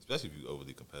me, especially if you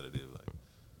overly competitive. Like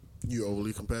You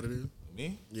overly competitive?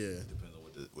 me, Yeah. depends on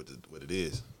what it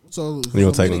is. So You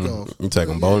gonna so take mini them? golf. You take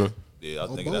them Yeah. bowling? Yeah, I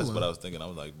was Oh, thinking that's bowling. what I was thinking. I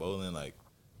was like bowling, like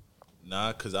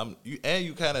nah, because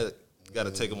you kind of got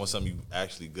to take them on something you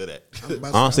actually good at. I'm about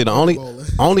to say, Honestly, I'm the going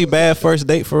only bowling. bad first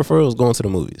date for referral is going to the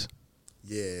movies.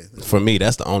 Yeah. For me,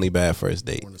 that's the only bad first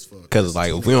date. Boring as fuck. Because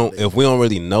like if we don't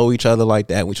really know each other like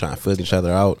that, we trying to fill each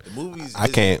other out. The movies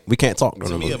We can't talk during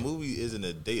To the me, movie. a movie isn't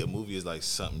a date. A movie is like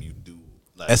something you do.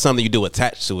 Like That's something you do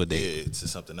attached to a date. yeah, to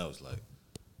something else. Like,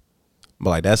 But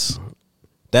like that's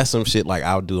some shit like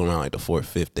I'll do around like the 4th,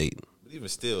 5th date but even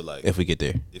still, like if we get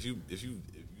there. if you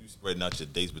spreading out your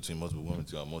dates between multiple women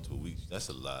throughout multiple weeks, that's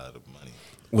a lot of money.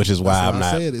 Which is why That's I'm why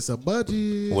I not. said it's a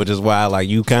budget. Which is why like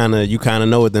you kind of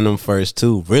know it in them first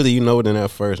two. Really, you know it in that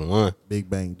first one. Big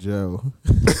Bang Joe.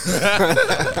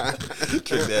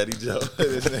 Trick Daddy Joe.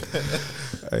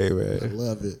 Hey I man.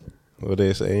 love it. What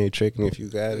they say, ain't tricking if you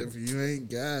got it. If you ain't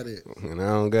got it, And I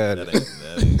don't got That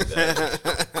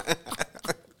it.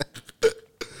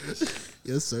 ain't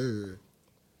yes sir.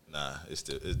 Nah, it's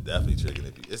definitely tricking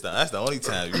if you. That's the only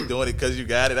time you doing it because you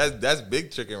got it. That's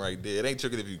big tricking right there. It ain't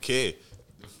tricking if you care.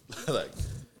 Like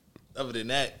other than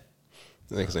that,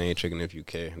 Niggas ain't tricking if you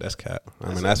care. That's cap.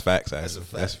 I mean, that's facts, that's a actually.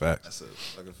 fact. That's facts. That's a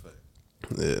fucking fact.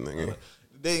 Yeah, nigga.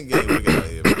 They ain't game wicked out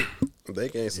here.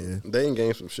 Man. They ain't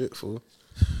gained some shit, fool.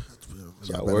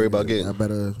 Y'all worry about getting- Y'all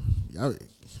better. Y'all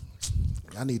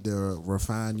need to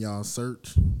refine y'all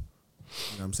search. You know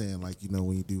what I'm saying? Like, you know,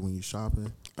 when you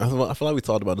shopping. I feel like we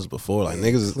talked about this before. Like,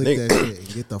 niggas, Click that shit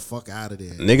and get the fuck out of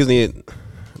there. niggas need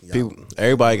Y'all- people.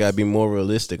 Everybody got to be more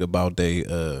realistic about they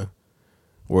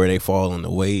where they fall on the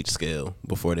wage scale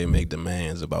before they make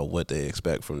demands about what they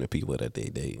expect from the people that they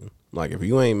dating. Like, if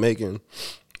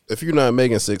you're not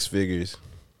making six figures,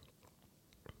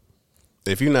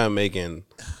 if you're not making,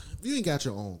 If you ain't got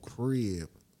your own crib,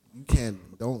 you can't.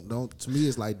 Don't. To me,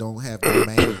 it's like don't have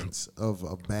demands of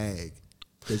a bag.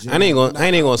 'Cause I ain't you're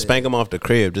gonna not out spank them off the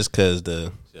crib just because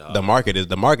the market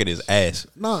is ass.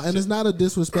 No, and it's not a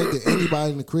disrespect to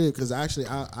anybody in the crib because actually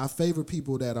I favor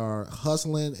people that are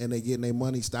hustling and they getting their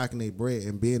money, stocking their bread,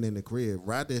 and being in the crib.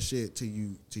 Ride that shit till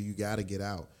you gotta get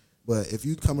out. But if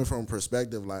you coming from a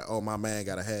perspective like, oh, my man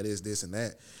gotta have this, and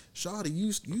that, shawty,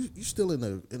 you still in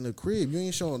the crib. You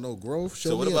ain't showing no growth.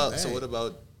 So what about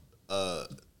the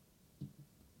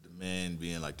man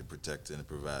being like the protector and the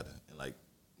provider, and like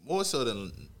more so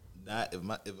than not,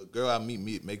 if a girl I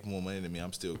meet make more money than me,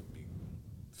 I'm still be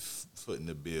footing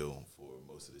the bill for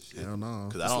most of the shit. Hell no.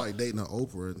 Because It's like dating an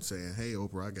Oprah and saying, hey,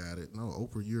 Oprah, I got it. No,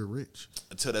 Oprah, you're rich.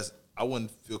 until I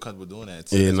wouldn't feel comfortable doing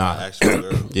that until that's my actual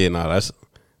girl. Yeah, that's.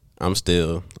 I'm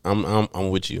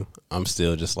with you. I'm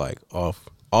still just like off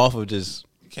of just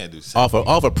You can't do off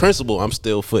of principle. I'm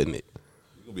still footing it.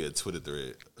 You're gonna be a Twitter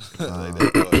thread. Like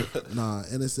that. Nah,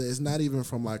 and it's not even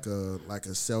from like a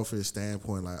selfish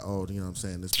standpoint, like, oh, you know what I'm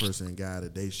saying, this person got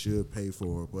it, they should pay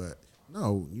for it. But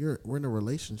no, we're in a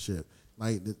relationship.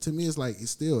 Like, to me, it's like, it's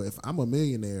still, if I'm a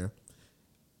millionaire,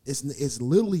 it's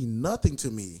literally nothing to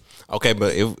me. Okay,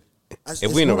 but if It's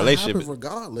we in a gonna relationship, happen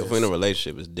regardless. if we're in a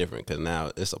relationship, it's different because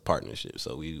now it's a partnership.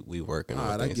 So we working on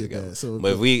Alright, I things get together. that. So,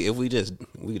 but if we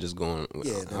just going,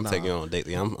 Yeah, I'm nah. taking you on a date.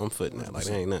 I'm footing that. Like,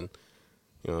 there ain't nothing.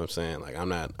 You know what I'm saying? Like, I'm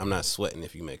not sweating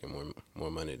if you making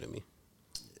more money than me.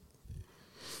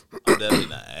 I'm definitely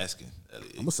not asking.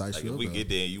 I'ma size like you if up, we though. get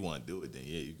there and you want to do it, then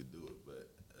yeah, you can do it. But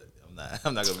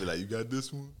I'm not gonna be like, you got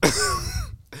this one.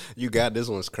 You got this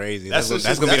one's crazy. That's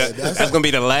That's what gonna shit- be that's gonna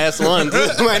be the last one, my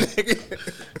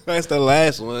nigga. That's the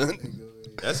last one.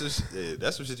 That's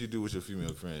some shit you do with your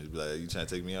female friends. Be like, you trying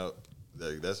to take me out?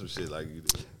 Like that's some shit like you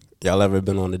do. Y'all ever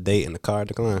been on a date and the car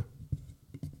declined?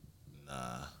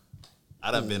 Nah,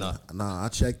 I done been on. Nah, I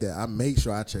check that. I make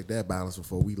sure I check that balance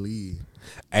before we leave.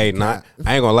 Hey, I ain't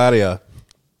gonna lie to y'all.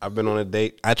 I've been on a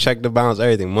date. I checked the balance,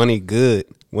 everything. Money good.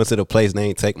 Went to the place, they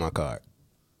ain't take my card.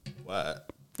 Why?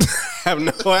 I have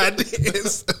no idea. You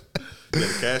got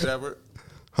a cash app? Her?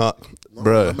 Huh, My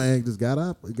bruh. man just got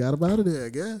up out of there, I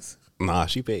guess. Nah,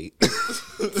 she paid.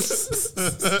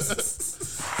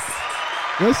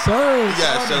 Yes, sir. You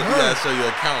gotta show your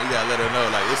account. You gotta let her know,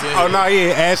 like it's in. Oh here. no,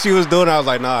 yeah. As she was doing, it, I was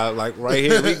like, nah, like right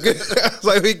here, we good. I was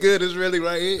like, we good. It's really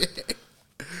right here.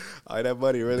 Like that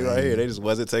money really right here. They just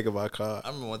wasn't taking my card. I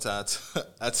remember one time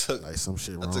I took Like some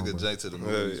shit I wrong took a with joint to the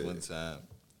movies Yeah. one time,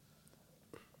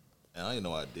 and I didn't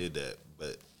know I did that,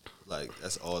 but like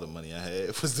that's all the money I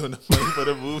had was doing the money for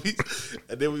the movies,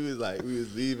 and then we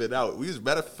was leaving out.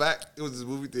 Matter of fact, it was this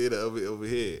movie theater over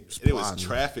here, and it was Plotting.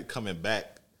 traffic coming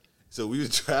back, so we was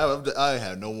driving. I didn't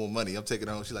have no more money. I'm taking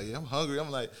it home. She's like, yeah, I'm hungry. I'm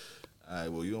like, all right,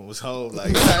 well, you almost home.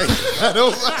 Like,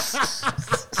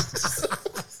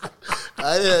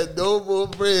 I had no more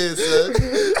bread, son.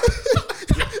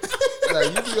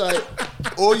 Like, you be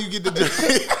like, or you get the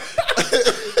drink.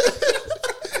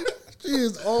 She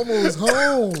is almost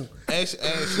home. And she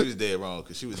was dead wrong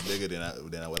because she was bigger than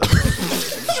what I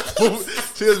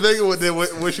thought. She was bigger than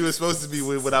what she was supposed to be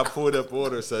when I pulled up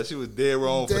order, so she was dead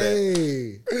wrong for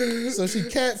that. Dang. So she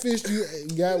catfished you,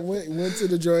 went to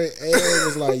the joint and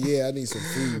was like, yeah, I need some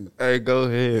food. Hey, go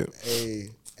ahead. Hey,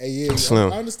 yeah.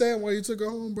 Slim. I understand why you took her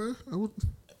home, bro.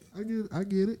 I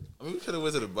get it. I mean, we could have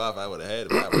went to the bar if I would have had it,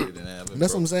 but I really didn't have it.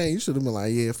 That's bro. what I'm saying. You should have been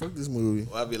like, yeah, fuck this movie.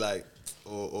 Or I'd be like,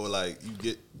 or like you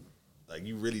get, like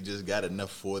you really just got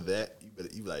enough for that.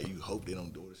 You like you hope they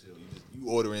don't do it. You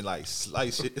ordering like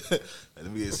slice shit.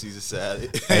 Let me get Caesar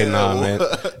salad. Hey, nah, man.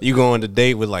 You go on the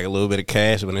date with like a little bit of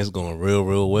cash, but it's going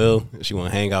real well. She want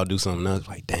to hang out, do something else.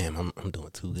 Like, damn, I'm doing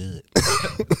too good.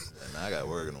 Nah, I got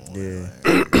work in the morning.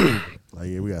 Yeah. Like,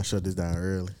 yeah, we gotta shut this down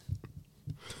early.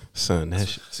 Son, that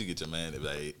shit. So you get your man,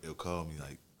 he'll call me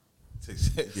like,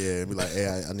 Yeah, be like,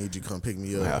 hey, I need you to come pick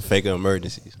me up. Like, fake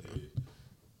emergencies.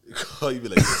 he'll call you, be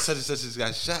like, such and such just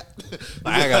got shot.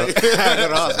 I gotta go to the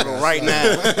hospital right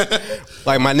now.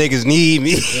 Like, my niggas need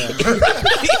me.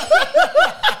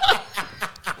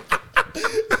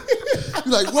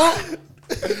 You like, what?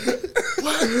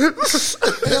 What?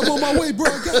 Hey, I'm on my way, bro.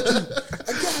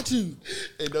 I got you.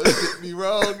 Ain't no shit be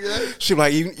wrong, yeah. She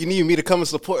like, you need me to come and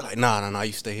support? Like, nah,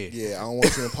 you stay here. Yeah, I don't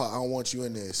want you in. I don't want you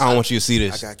in this. I don't want you to see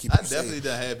this. I gotta keep. I you definitely safe.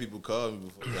 done had people call me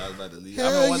before I was about to leave. I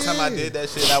Hell remember one time I yeah. did that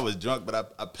shit. I was drunk,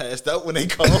 but I passed out when they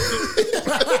called me.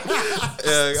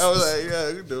 Yeah, I was like,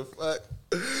 yeah, what the fuck?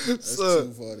 That's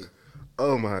too funny.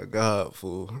 Oh my God,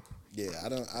 fool. Yeah, I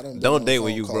don't. Don't do date no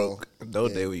when phone you call. broke. Don't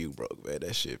Yeah. date when you broke, man.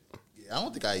 That shit. Yeah, I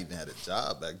don't think I even had a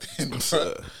job back then,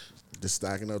 bro. Just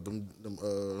stacking up them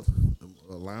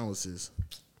allowances,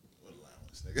 What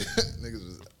allowance, nigga? Niggas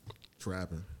was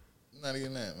trapping. not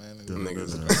even that, man.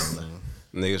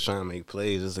 Niggas trying to make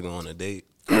plays just to go on a date.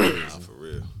 Nah, for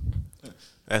real.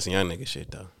 That's young nigga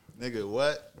shit though. Nigga,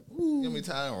 what? Give me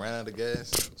time, ran out of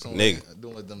gas. Nigga.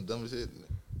 Doing them dumb shit.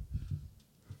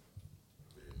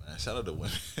 Yeah, man, shout out to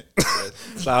women.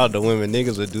 Shout out to women.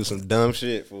 Niggas would do some dumb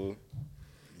shit, fool.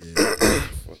 Yeah.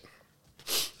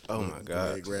 Oh my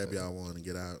God. Hey, grab y'all one and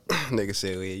get out. Nigga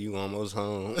said, well, you almost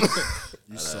home.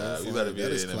 You so we funny. better be That there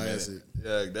is in a classic.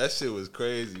 minute. Yeah, that shit was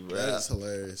crazy, bro. That is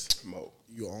hilarious. Mo.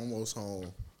 You almost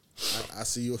home. I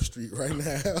see your street right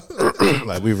now.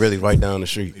 Like, we really right down the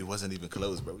street. It wasn't even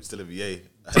closed, bro. We still in VA.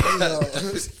 Yo.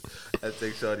 I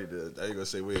think Shorty did. I ain't gonna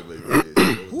say where, but yeah,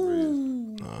 it was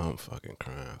real. Oh, I'm fucking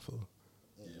crying, fool.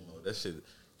 Yeah, man, that shit,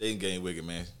 they ain't getting wicked,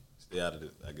 man. Stay out of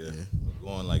it, I guess.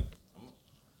 Going like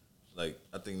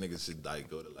I think niggas should like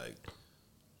go to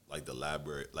like the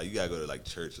library. Like you gotta go to like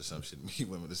church or some shit. Meet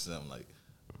women or something. Like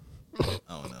I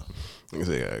don't know. Nigga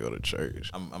said, I gotta go to church.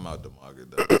 I'm out the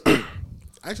market though.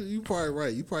 Actually, you probably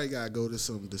right. You probably gotta go to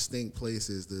some distinct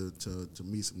places to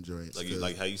meet some joints.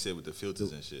 Like how you said with the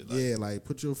filters and shit. Like, Yeah, like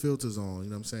put your filters on. You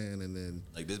know what I'm saying? And then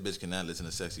like this bitch cannot listen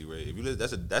to Sexy Red. If you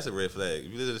listen, that's a red flag.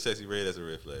 If you listen to Sexy Red, that's a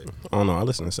red flag. I don't know. I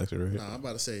listen to Sexy Red. nah, I'm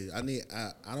about to say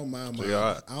I don't mind my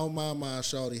Yeah, I don't mind my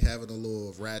shawty having a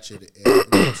little ratchet. And, you know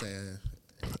what I'm saying?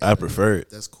 I prefer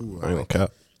it. That's cool. I ain't gonna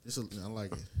cap. I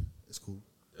like it. It's cool.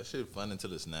 That shit fun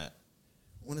until it's not.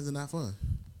 When is it not fun?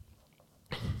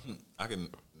 I can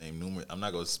name numerous. I'm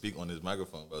not gonna speak on this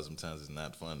microphone, but sometimes it's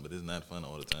not fun. But it's not fun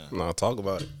all the time. No, talk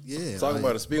about it. Yeah, Talk like,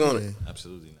 about it. Speak on it.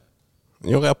 Absolutely not.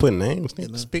 You don't gotta put names. You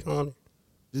know. Speak on it.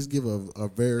 Just give a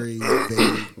very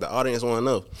vague, The audience wanna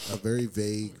know. a very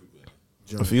vague. A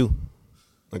Jump. few.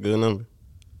 A good number.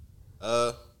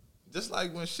 Just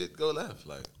like when shit go left,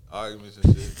 like arguments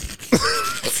and shit.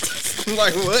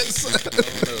 Like what? I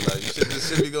don't know, like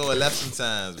shit be going left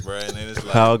sometimes, bro. And then it's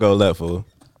like How it go left, fool?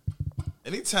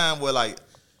 anytime where like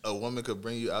a woman could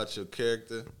bring you out your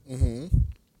character,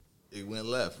 it went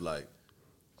left. Like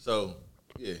so,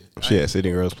 yeah. She had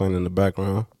City Girls playing in the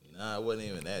background. Nah, it wasn't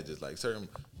even that. Just like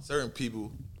certain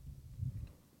people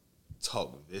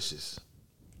talk vicious.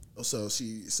 So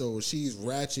she's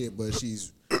ratchet, but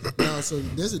she's no. So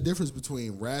there's a difference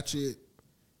between ratchet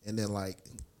and then like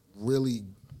really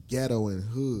ghetto and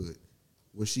hood.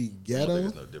 Was she I don't think ghetto?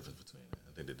 there's no difference between it.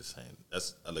 I think they're the same.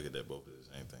 I look at that both as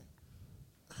the same thing.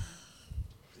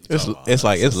 It's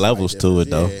like it's levels to it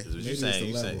though. Yeah. Is what Maybe you it's saying? the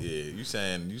You saying? level. Yeah.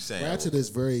 You saying? Ratchet is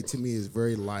to me is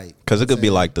very light. Cause it could be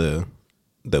Saying, like the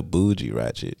bougie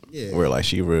ratchet, Yeah. where like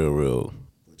she real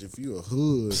but if you a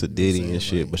hood, sadiddy you know what I'm and shit,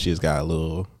 saying, but she's got a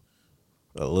little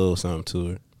something to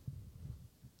her.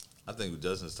 I think what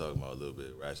Justin's talking about a little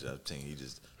bit ratchet. I think he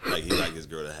just like his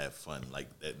girl to have fun, like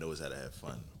that knows how to have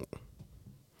fun.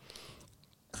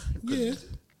 yeah,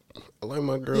 I like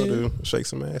my girl to shake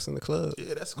some ass in the club.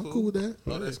 Yeah, that's cool. I'm cool with that.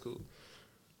 Oh, that's cool.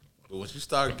 But once you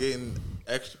start getting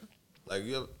extra, like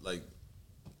you have like,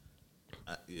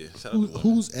 yeah. Shout out to women.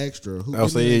 who's extra? Who, I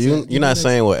was give me saying, an you- exa- you're not give me an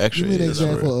saying what extra Give me an is,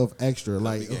 example of extra.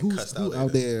 Like getting who cussed out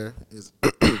out later. there is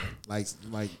like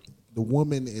the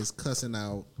woman is cussing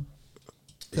out.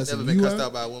 You Cussing never been you cussed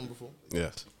out by a woman before?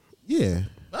 Yes. Yeah,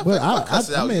 But but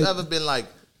cussed I out. mean, You ever been like?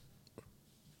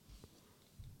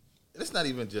 It's not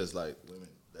even just like women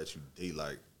that you date.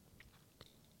 Like,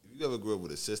 if you ever grew up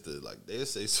with a sister, like they'll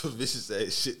say some vicious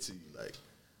ass shit to you. Like,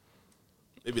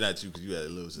 maybe not you because you had a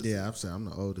little sister. yeah, I'm saying I'm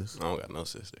the oldest. I don't got no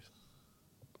sisters.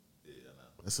 Yeah, I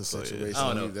know. That's a yeah. situation.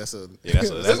 I don't know. That's a Yeah,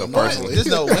 that's a personal. Just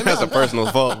know women. That's a personal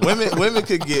fault. Women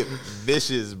could get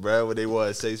vicious, bro, when they want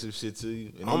to say some shit to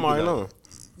you. And I'm you be already like, knowing.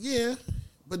 Yeah,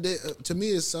 but to me,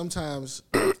 it's sometimes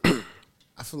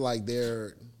I feel like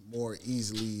they're more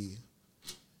easily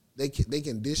they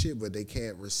can dish it, but they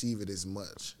can't receive it as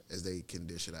much as they can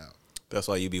dish it out. That's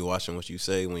why you be watching what you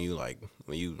say when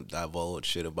you divulge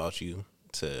shit about you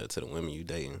to the women you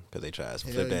dating, because they try to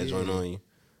flip that joint on you.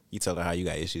 You tell her how you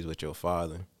got issues with your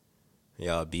father.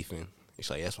 Y'all beefing. It's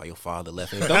like, that's why your father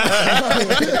left. Nah,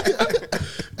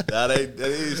 that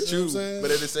is true.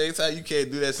 But at the same time, you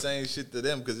can't do that same shit to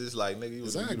them because it's like, nigga, you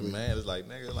the man. It's like,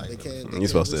 nigga, like you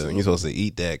supposed to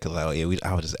eat that because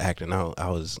I was just acting out.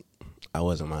 I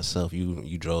wasn't myself.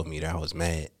 You drove me there. I was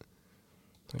mad.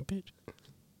 Like, bitch.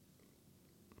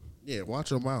 Yeah, watch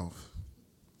your mouth.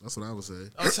 That's what I would say.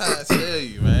 I'm trying to tell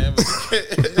you, man.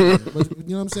 But you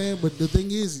know what I'm saying? But the thing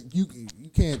is, you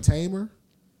can't tame her.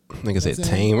 Nigga said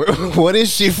tame her. What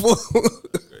is she for?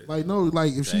 Like, no,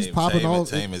 like if she's popping off.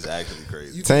 Tame is actually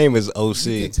crazy. Tame is OC.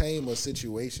 You can tame a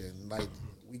situation. Like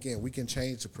we can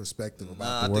change the perspective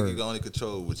about the word. I think you can only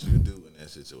control what you do in that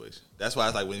situation. That's why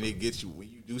it's like when they get you, when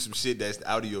you do some shit that's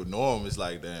out of your norm, it's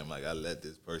like, damn, like I let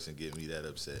this person get me that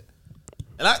upset.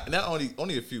 And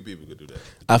only a few people could do that.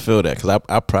 I feel that because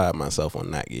I pride myself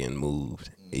on not getting moved,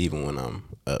 even when I'm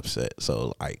upset.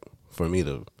 So like for me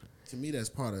to me, that's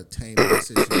part of taming the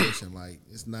situation. Like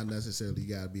it's not necessarily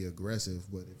you gotta be aggressive,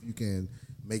 but if you can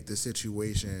make the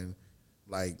situation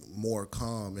like more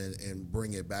calm and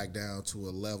bring it back down to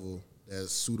a level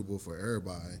that's suitable for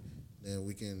everybody, then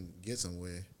we can get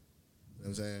somewhere. You know what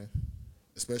I'm saying?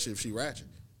 Especially if she ratchet,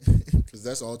 because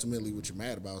that's ultimately what you're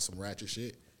mad about, some ratchet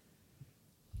shit.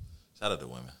 Shout out to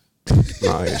women.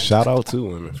 Nah, shout out to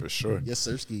women for sure. Yes,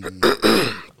 sir. Ski. How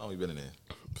long we been in there?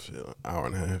 An hour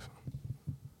and a half.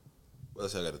 What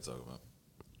else I got to talk about?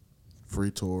 Free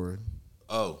touring.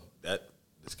 Oh, that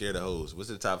scared of hoes. What's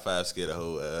the top 5 scared of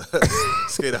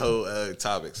hoe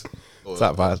topics?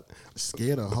 Top 5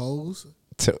 scared of hoes.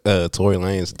 Tory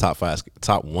Lane's top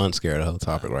 1 scared of hoe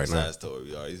topic right now. Besides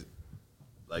Tory,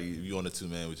 like you on a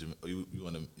 2-man with you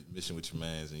on a mission with your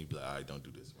mans, and you be like, all right, don't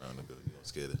do this around the building. You don't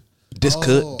scared of.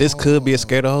 This could be a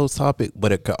scared of hoes topic,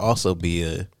 but it could also be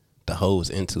the hoes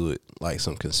into it, like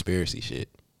some conspiracy shit.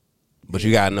 But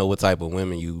you gotta know what type of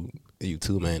women you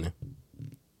 2-manning,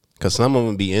 because some of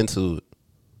them be into it.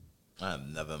 I've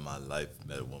never in my life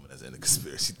met a woman that's into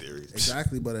conspiracy theories.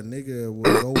 Exactly, but a nigga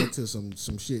will go into some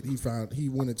shit. He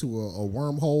went into a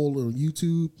wormhole on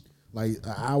YouTube like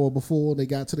an hour before they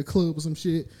got to the club or some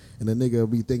shit, and the nigga will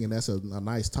be thinking that's a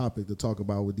nice topic to talk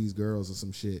about with these girls or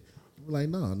some shit. We're like,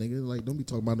 no, nigga, like don't be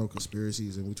talking about no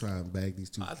conspiracies, and we try and bag these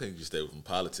two. I think you stay from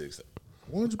politics.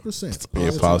 100%.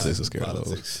 Yeah, politics is scared of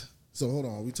hoes. So hold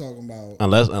on, we talking about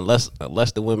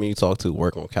unless the women you talk to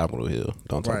work on Capitol Hill,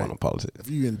 don't talk about no politics. If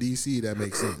you in DC, that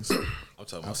makes sense. I'm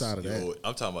talking outside of that.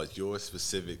 I'm talking about your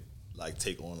specific like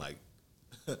take on like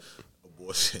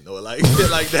abortion or like shit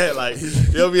like that. Like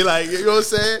you'll be like, you know what I'm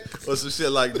saying, or some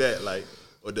shit like that, like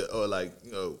or like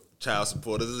child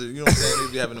supporters. You know what I'm saying?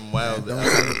 They be having them wild.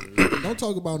 Don't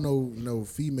talk about no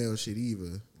female shit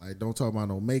either. Like don't talk about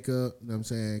no makeup. You know what I'm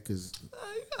saying? Because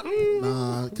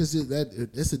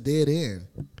it's a dead end.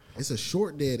 It's a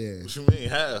short dead end. What you mean?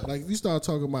 How? Like if you start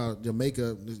talking about your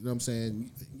makeup, you know what I'm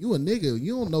saying? You a nigga.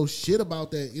 You don't know shit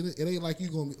about that. It ain't like you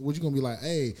gonna be like,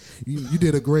 hey, you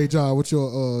did a great job with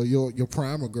your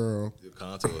primer, girl. Your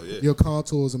contour, yeah. Your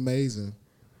contour is amazing.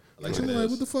 Like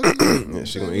what the fuck? You yeah,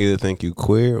 she gonna either think you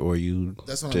queer or you.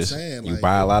 That's what just, I'm saying. You like,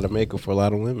 buy a lot of makeup for a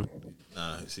lot of women.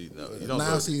 Nah, see, no, you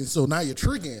don't. So now you're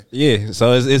tricking. Yeah,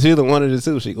 so it's either one of the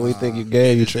two. She gonna think you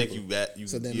gay, you trick. You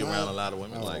be around a lot of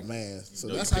women. Like, man, so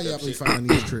that's how y'all be finding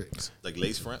these tricks. Like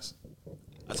lace fronts.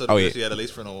 I told her she had a lace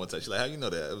front on one time. She's like, how you know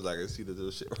that? I was like, I see the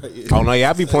little shit right here. Oh no,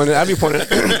 yeah, I point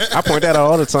that out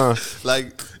all the time.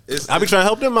 Like, I be trying to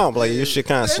help them out. Like your shit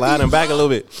kind of sliding back a little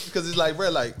bit. Because it's like, bro,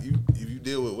 like if you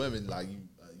deal with women, like you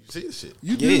see the shit.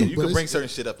 You do. You can bring certain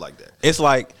shit up like that. It's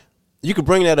like you could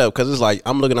bring that up because it's like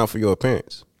I'm looking out for your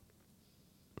appearance.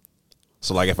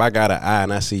 So like if I got an eye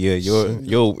and I see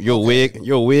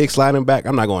your wig sliding back,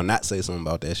 I'm not gonna not say something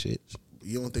about that shit.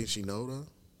 You don't think she know though?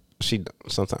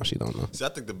 Sometimes she don't know. See, I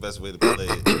think the best way to play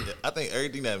it, I think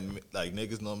everything that like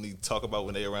niggas normally talk about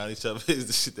when they around each other is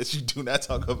the shit that you do not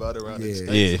talk about around each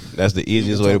other. Yeah, that's the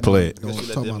easiest way to play it. Don't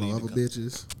talk about no other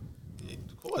bitches.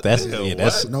 That's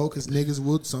no, because niggas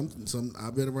would some.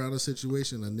 I've been around a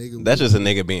situation. A nigga. That's just a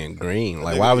nigga being green.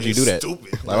 Like, why would you do that?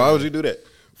 Stupid. Like, why would you do that?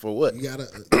 For what? You gotta.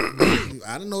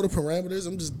 I don't know the parameters.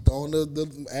 I'm just throwing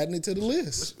the adding it to the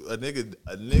list. A nigga.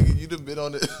 You done been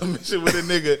on a mission with a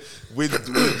nigga with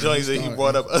joints that he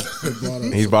brought up.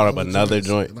 He brought up another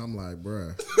joint, and I'm like,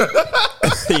 bruh.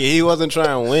 He wasn't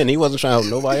trying to win. He wasn't trying to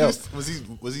help nobody else. Was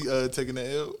he taking the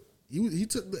L? He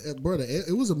took the brother.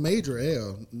 It was a major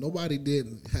L.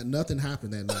 Nothing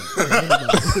happened that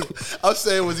night. I'm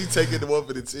saying, was he taking the one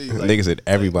for the team? Like, Nigga said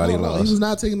everybody No, lost. he was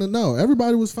not taking the no.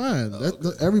 Everybody was fine.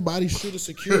 Everybody should have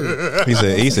secured.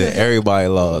 He said everybody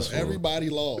lost. Everybody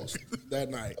lost that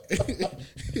night.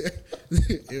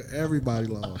 Everybody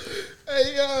lost.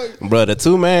 hey yo, Bro, the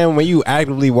 2-man, when you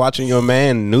actively watching your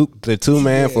man nuke the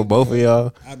 2-man for both of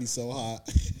y'all. I be so hot.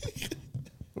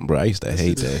 Bro, I used to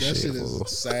hate that That shit. shit Fool.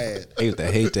 is sad. I used to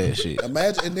hate that shit.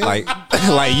 Imagine and then,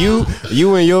 Like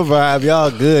you and your vibe,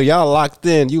 y'all good, y'all locked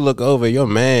in. You look over your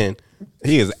man,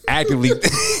 he is actively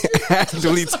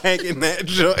tanking that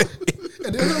joint.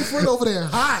 and then her friend over there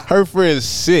hot. Her friend's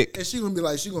sick. And she gonna be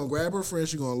like, she gonna grab her friend,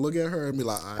 she gonna look at her and be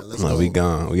like, all right, let's No, go. we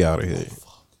gone. We out of here.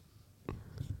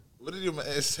 what did your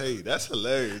man say? That's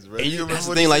hilarious, bro. And You you, remember that's the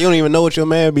what thing, he like said? you don't even know what your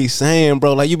man be saying,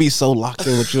 bro. Like you be so locked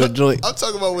in with your joint. I'm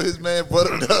talking about when his man brought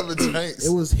him the other drinks.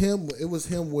 It was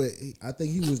him with. I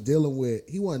think he was dealing with.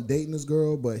 He wasn't dating this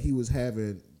girl, but he was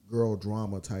having girl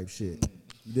drama type shit.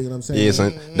 You dig what I'm saying? Yeah,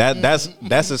 son,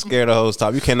 that's a scare the hoes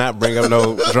top. You cannot bring up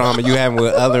no drama you having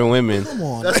with other women Come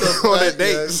on. That's a on a fact,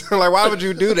 date. man. Like, why would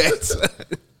you do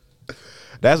that?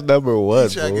 That's number one,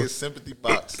 He try to bro. get sympathy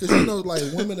box. Because you know, like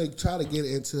women are trying to get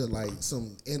into like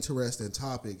some interesting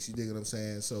topics. You dig what I'm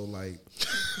saying? So like,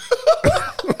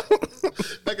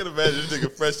 I can imagine this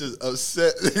nigga fresh just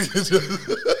upset.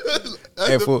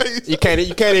 Hey, fool, you can't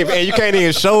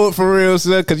even show it for real,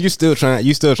 son, because you still trying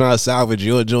to salvage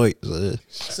your joint. Son.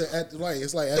 so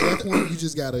it's like at that point you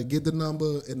just gotta get the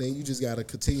number and then you just gotta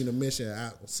continue the mission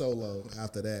out solo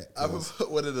after that. I remember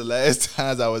one of the last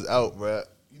times I was out, bro.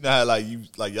 You know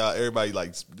how y'all everybody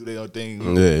like do their own thing.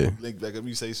 Yeah. Link back up,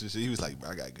 you say some shit. He was like, bro,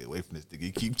 I gotta get away from this nigga.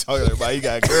 He keep talking to everybody. He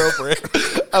got a girlfriend.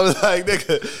 I was like,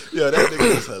 nigga, yo, that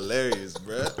nigga was hilarious,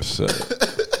 bro. So,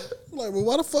 I'm like, well,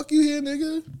 why the fuck you here,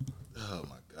 nigga? Oh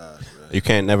my gosh, bro. you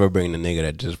can't never bring the nigga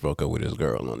that just broke up with his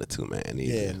girl on the 2-man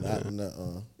Yeah, either.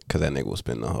 not. Because that nigga will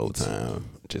spend the whole time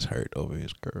just hurt over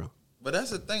his girl. But that's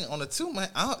the thing on the 2-man.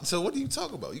 So what do you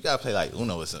talk about? You gotta play like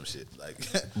Uno or some shit, like,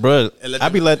 Bro, And let I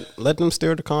be them- let them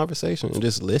steer the conversation and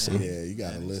just listen. Yeah, you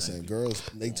gotta listen. Girls,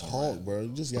 they talk, bro. You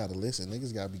just gotta listen.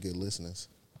 Niggas gotta be good listeners.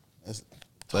 That's,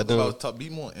 Let them, be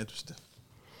more interesting.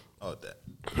 Oh, that.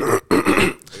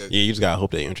 yeah, you just gotta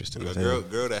hope they interested. A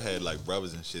girl that had like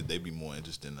brothers and shit, they be more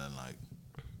interesting than like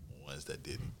ones that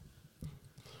didn't.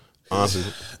 Honestly,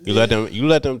 you let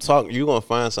them talk. You gonna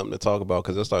find something to talk about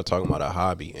because they'll start talking about a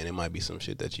hobby, and it might be some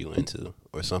shit that you into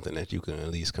or something that you can at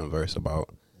least converse about.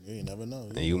 you never know.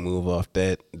 And you move off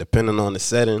that. Depending on the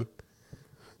setting,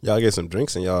 y'all get some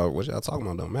drinks and y'all what y'all talking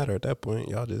about don't matter at that point.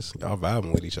 Y'all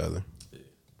vibing with each other.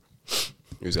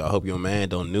 You just gotta hope your man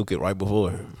don't nuke it right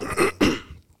before.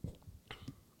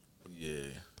 Yeah.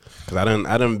 Cause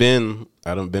I done been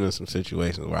in some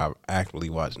situations where I've actually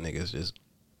watched niggas just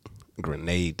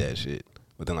grenade that shit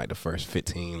within like the first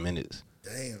 15 minutes.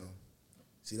 Damn.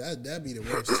 See that'd be the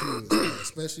worst too,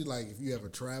 especially like if you ever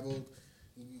traveled.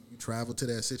 You travel to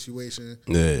that situation,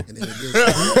 Yeah. and then it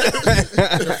gets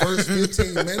the first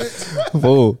 15 minutes.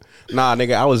 Fool. Nah,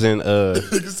 nigga, I was in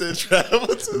Nigga said travel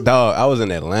to. dog, I was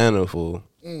in Atlanta, fool.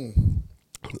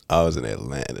 I was in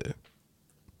Atlanta.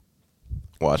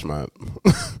 Watch my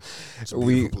It's a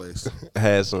we beautiful place.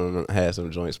 had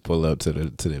some joints pull up to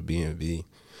the B&B.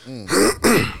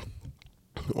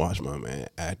 Watch my man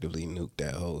actively nuke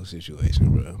that whole situation,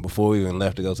 bro. Before we even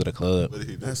left to go to the club. What did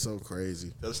he do? That's so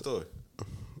crazy. Tell the story.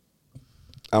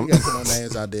 You got to put no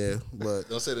names out there, but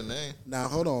Don't say the name. now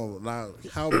hold on. Now,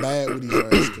 how bad were these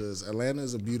joints? Because Atlanta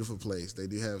is a beautiful place. They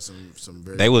do have some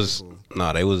very. They was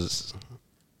beautiful-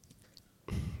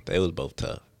 they was both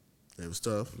tough. It was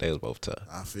tough. They was both tough.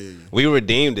 I feel you. We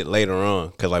redeemed it later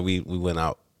on because like we went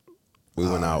out. We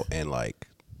went out and like,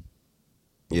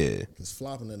 yeah. Because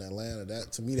flopping in Atlanta,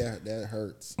 that to me that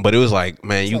hurts. But it was like,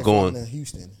 man, It's you like going. flopping in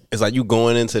Houston. It's like you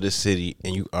going into the city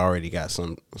and you already got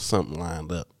something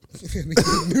lined up.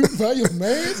 By your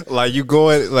man? Like you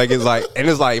going, like it's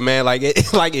like man, like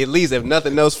it, like at least if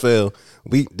nothing else fail,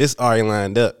 this already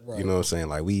lined up. Right. You know what I'm saying?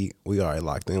 Like we already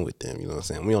locked in with them. You know what I'm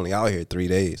saying? We only out here 3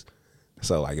 days,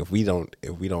 so like if we don't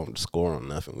score on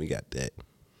nothing, we got that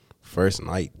first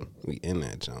night we in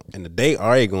that jump, and the day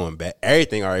already going bad.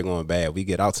 Everything already going bad. We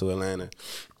get out to Atlanta,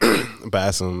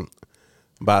 buy some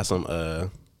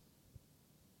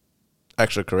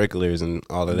extracurriculars and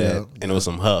all of that, Yeah. and it was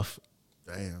some huff.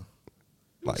 Damn.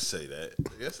 Like, say that.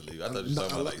 That's illegal. I thought you were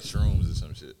talking about like shrooms or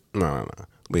some shit. No.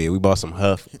 But yeah, we bought some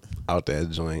huff out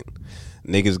that joint.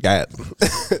 Niggas get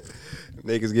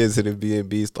to the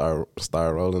B&B, start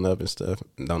rolling up and stuff.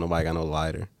 Don't nobody got no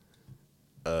lighter.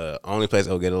 Only place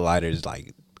I'll get a lighter is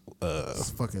like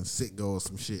It's fucking sicko or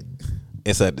some shit.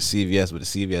 It's at the CVS, but the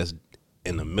CVS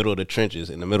in the middle of the trenches,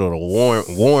 in the middle of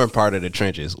the warm part of the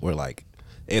trenches, where like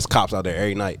it's cops out there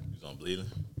every night. You was on bleeding.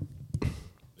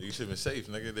 You should have been safe,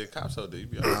 nigga. The cops out there. You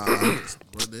be all right.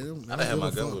 I done had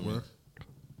my gun with me.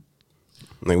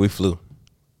 Like we flew.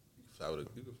 If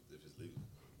it's legal.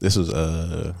 This was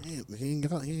He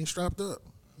ain't strapped up.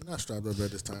 He not strapped up at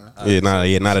this time.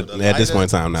 not at this point in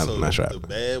time. Not sure. The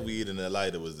bad weed and the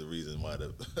lighter was the reason why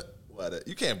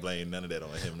you can't blame none of that on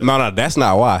him. No, that's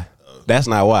not why. That's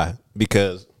not why.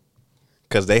 Because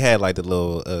they had like the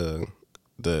little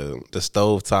the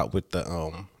stove top with the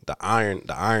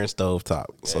iron stove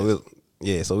top.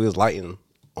 Yes. So we was lighting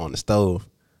on the stove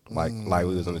like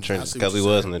we was in the trenches because we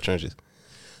was in the trenches.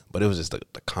 But it was just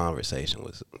the conversation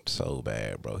was so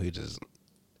bad, bro. He just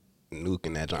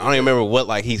nuking that joint. I don't even remember what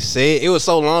like he said. It was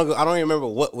so long ago. I don't even remember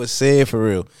what was said for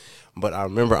real. But I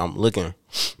remember I'm looking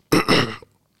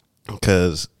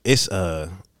because it's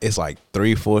like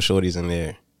 3-4 shorties in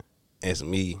there. It's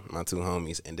me, my two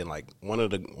homies, and then like one of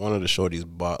the shorties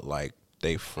bought like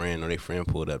their friend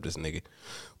pulled up. This nigga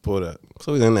pulled up.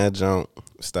 So he's in that junk,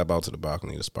 step out to the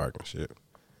balcony to spark and shit.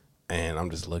 And I'm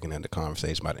just looking at the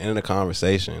conversation. By the end of the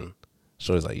conversation,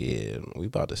 shorty's like, yeah, we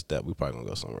about to step. We probably gonna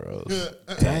go somewhere else.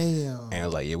 Damn. And I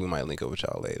was like, yeah, we might link up with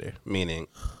y'all later. Meaning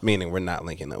we're not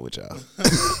linking up with y'all.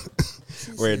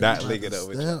 We're not linking up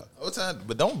with y'all.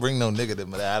 But don't bring no nigga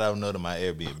that I don't know to my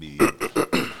Airbnb.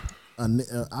 Not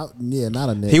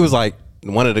a nigga. He was like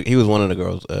one of the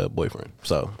girls' boyfriend.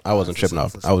 So I wasn't tripping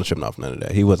off. I wasn't tripping off none of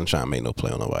that. He wasn't trying to make no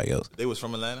play on nobody else. They was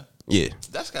from Atlanta? Yeah.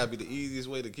 That's gotta be the easiest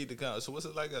way to keep the count. So what's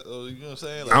it like? You know what I'm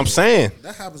saying? Like, I'm saying.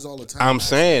 That happens all the time. I'm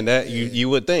saying that you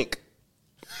would think.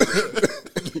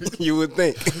 You would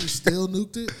think. He still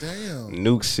nuked it? Damn.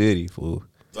 Nuke City, fool.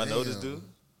 Do I know this dude?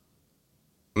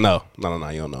 No. You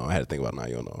don't know. I had to think about it now.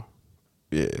 You don't know.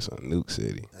 Yeah, it's a Nuke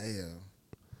City. Damn.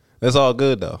 That's all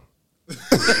good though.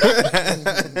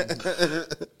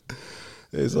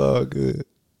 It's all good.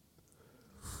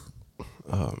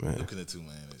 Oh man. Looking at 2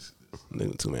 man.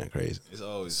 Nigga 2 man crazy. It's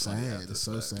always funny Sad. It's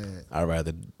so sad. I'd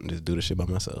rather just do the shit by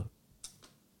myself.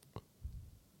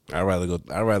 I'd rather go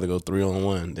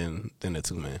 3-on-1 than the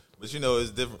 2 man. But you know,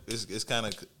 it's different. It's kind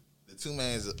of the 2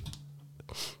 man's.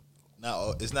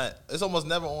 Now it's almost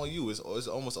never on you. It's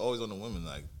almost always on the women.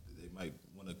 Like they might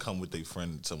want to come with their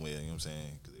friend somewhere. You know what I'm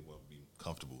saying? Because they want to be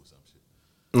comfortable or some shit.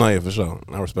 No, yeah, for sure.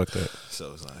 I respect that.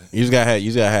 So it's like You just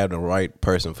gotta have the right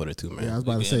person for the 2 man. Yeah, I was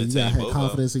about to You say can you gotta entertain have both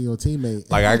confidence in your teammate.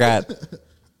 Like I got,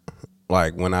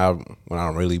 like when I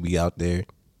really be out there,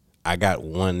 I got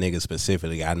one nigga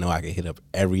specifically I know I can hit up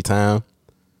every time,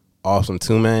 off some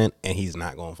 2 man, and he's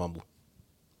not gonna fumble.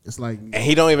 It's like, And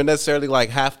he don't even necessarily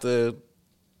like have to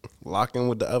lock in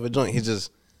with the other joint.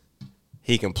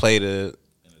 He can play the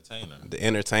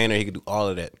entertainer. He can do all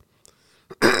of that,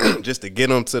 just to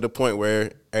get him to the point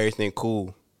where everything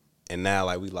cool. And now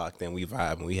like we locked in, we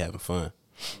vibing, we having fun.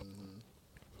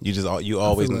 You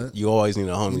always need a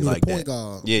homie you need like a point that.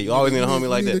 guard. Yeah, you always need a homie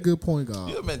like You need that. a good point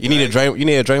guard. You need a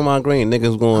Draymond Green.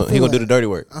 Niggas he gonna do the dirty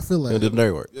work. I feel like he'll do the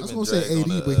dirty work. I was gonna say AD,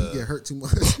 but he get hurt too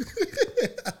much.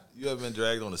 You ever been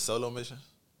dragged on a solo mission?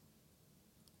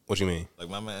 What you mean? Like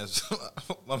my man's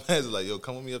like, yo,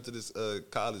 come with me up to this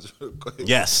college real quick.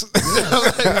 Yes.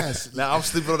 Yes. Now I'm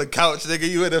sleeping on the couch, nigga.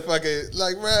 You in the fucking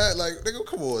like, man, like, nigga,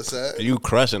 come on, son. You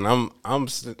crushing. And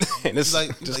it's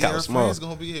Like, just your kind of small. friends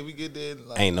gonna be here. We get there.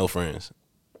 Like, Ain't no friends.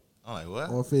 I'm like, what?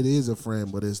 Or if it is a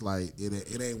friend, but it's like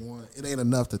it ain't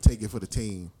enough to take it for the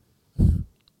team. You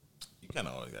kind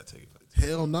of always gotta take it for the team.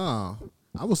 Hell nah.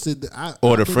 I will sit there.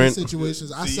 Or the I've been in friend-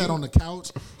 situations. I See, sat you- on the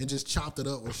couch and just chopped it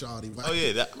up with Shawty. Oh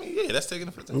yeah, that's taking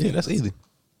it for the team. Yeah, that's easy.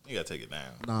 You gotta take it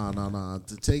down. Nah.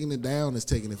 Taking it down is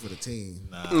taking it for the team.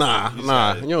 Nah. You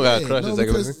don't gotta crush it.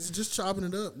 Because just chopping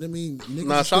it up. I mean, niggas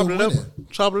Nah, is still chopping it up. winning.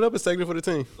 Chopping it up is taking it for the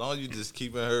team. As long as you just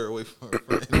keeping her away from her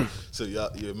friend, so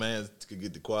your man could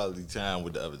get the quality time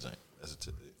with the other joint. That's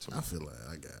to me. I feel like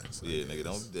I guess. Yeah, nigga,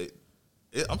 don't date.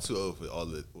 I'm too old for all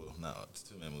the. Well, nah, it's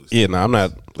 2 man moves. Yeah, no, I'm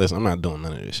not. Listen, I'm not doing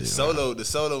none of this shit. The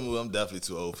solo move, I'm definitely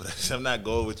too old for that shit. I'm not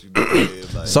going with you.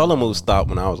 Dude. Like, Solo move stopped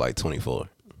when I was like 24.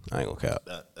 I ain't gonna cap.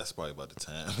 that's probably about the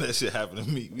time that shit happened to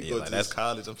me. We Yeah, go like to this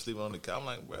college. I'm sleeping on the couch. I'm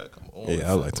like, bro, come on.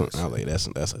 Yeah, I was like,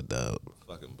 that's a dub.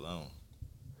 fucking blown.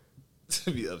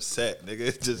 To be upset, nigga.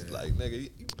 It's just like, nigga, you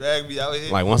drag me out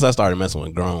here. Like once I started messing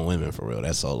with grown women for real,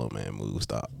 that solo man move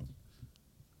stopped.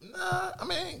 Nah, I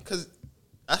mean, cause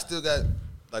I still got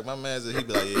like my man's. He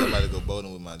be like, yeah, I'm about to go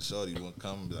bowling with my shorty. You want to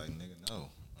come? And be like, nigga, no,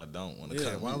 I don't want to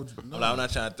Yeah, come. why would you- I'm like, I'm not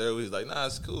trying to throw. He's like, nah,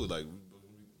 it's cool. Like,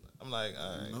 I'm like,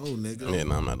 all right. No, nigga. Yeah,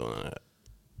 no, I'm not doing that.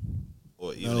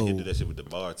 Or even if he do that shit with the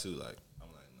bar too. Like, I'm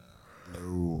like,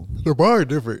 No. The bar is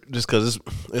different just because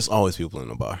it's always people in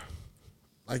the bar.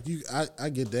 Like I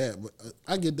get that, but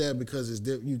I get that because it's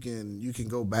you can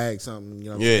go bag something. You know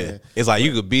what I'm Yeah, saying? it's like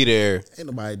you could be there. Ain't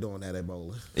nobody doing that at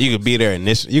bowling. You could be there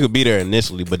initially. You could be there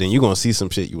initially, but then you gonna see some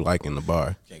shit you like in the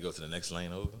bar. Can't go to the next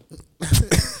lane over.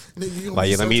 Nigga, you gonna Like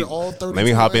be yeah, let me searching all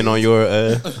 32 hop in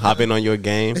on lanes? your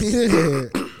game.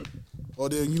 Yeah. Or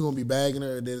then you gonna be bagging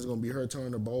her, and then it's gonna be her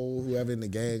turn to bowl. Whoever in the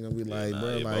gang gonna be like,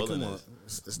 bro, yeah, like, come bowling on,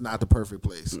 is- it's not the perfect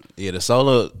place. Yeah, the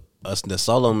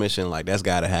solo mission, like that's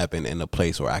got to happen in a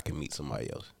place where I can meet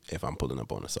somebody else. If I'm pulling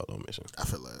up on a solo mission, I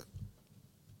feel that.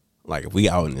 like if we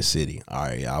out in the city, all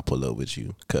right, I'll pull up with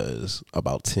you because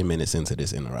about 10 minutes into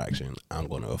this interaction, I'm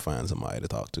gonna go find somebody to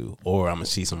talk to, or I'm gonna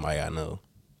see somebody I know,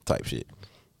 type shit,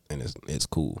 and it's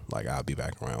cool. Like I'll be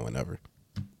back around whenever.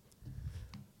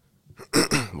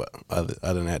 But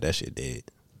other than that shit dead.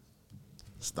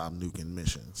 Stop nuking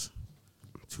missions.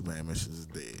 2-man missions is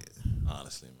dead.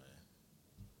 Honestly, man.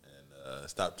 And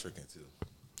stop tricking too.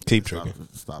 Keep tricking.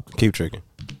 Stop. Keep tricking.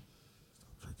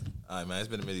 All right, man. It's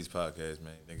been a Middies podcast,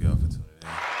 man. Thank y'all for tuning in.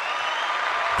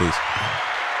 Peace.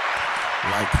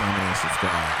 Like, comment, and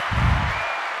subscribe.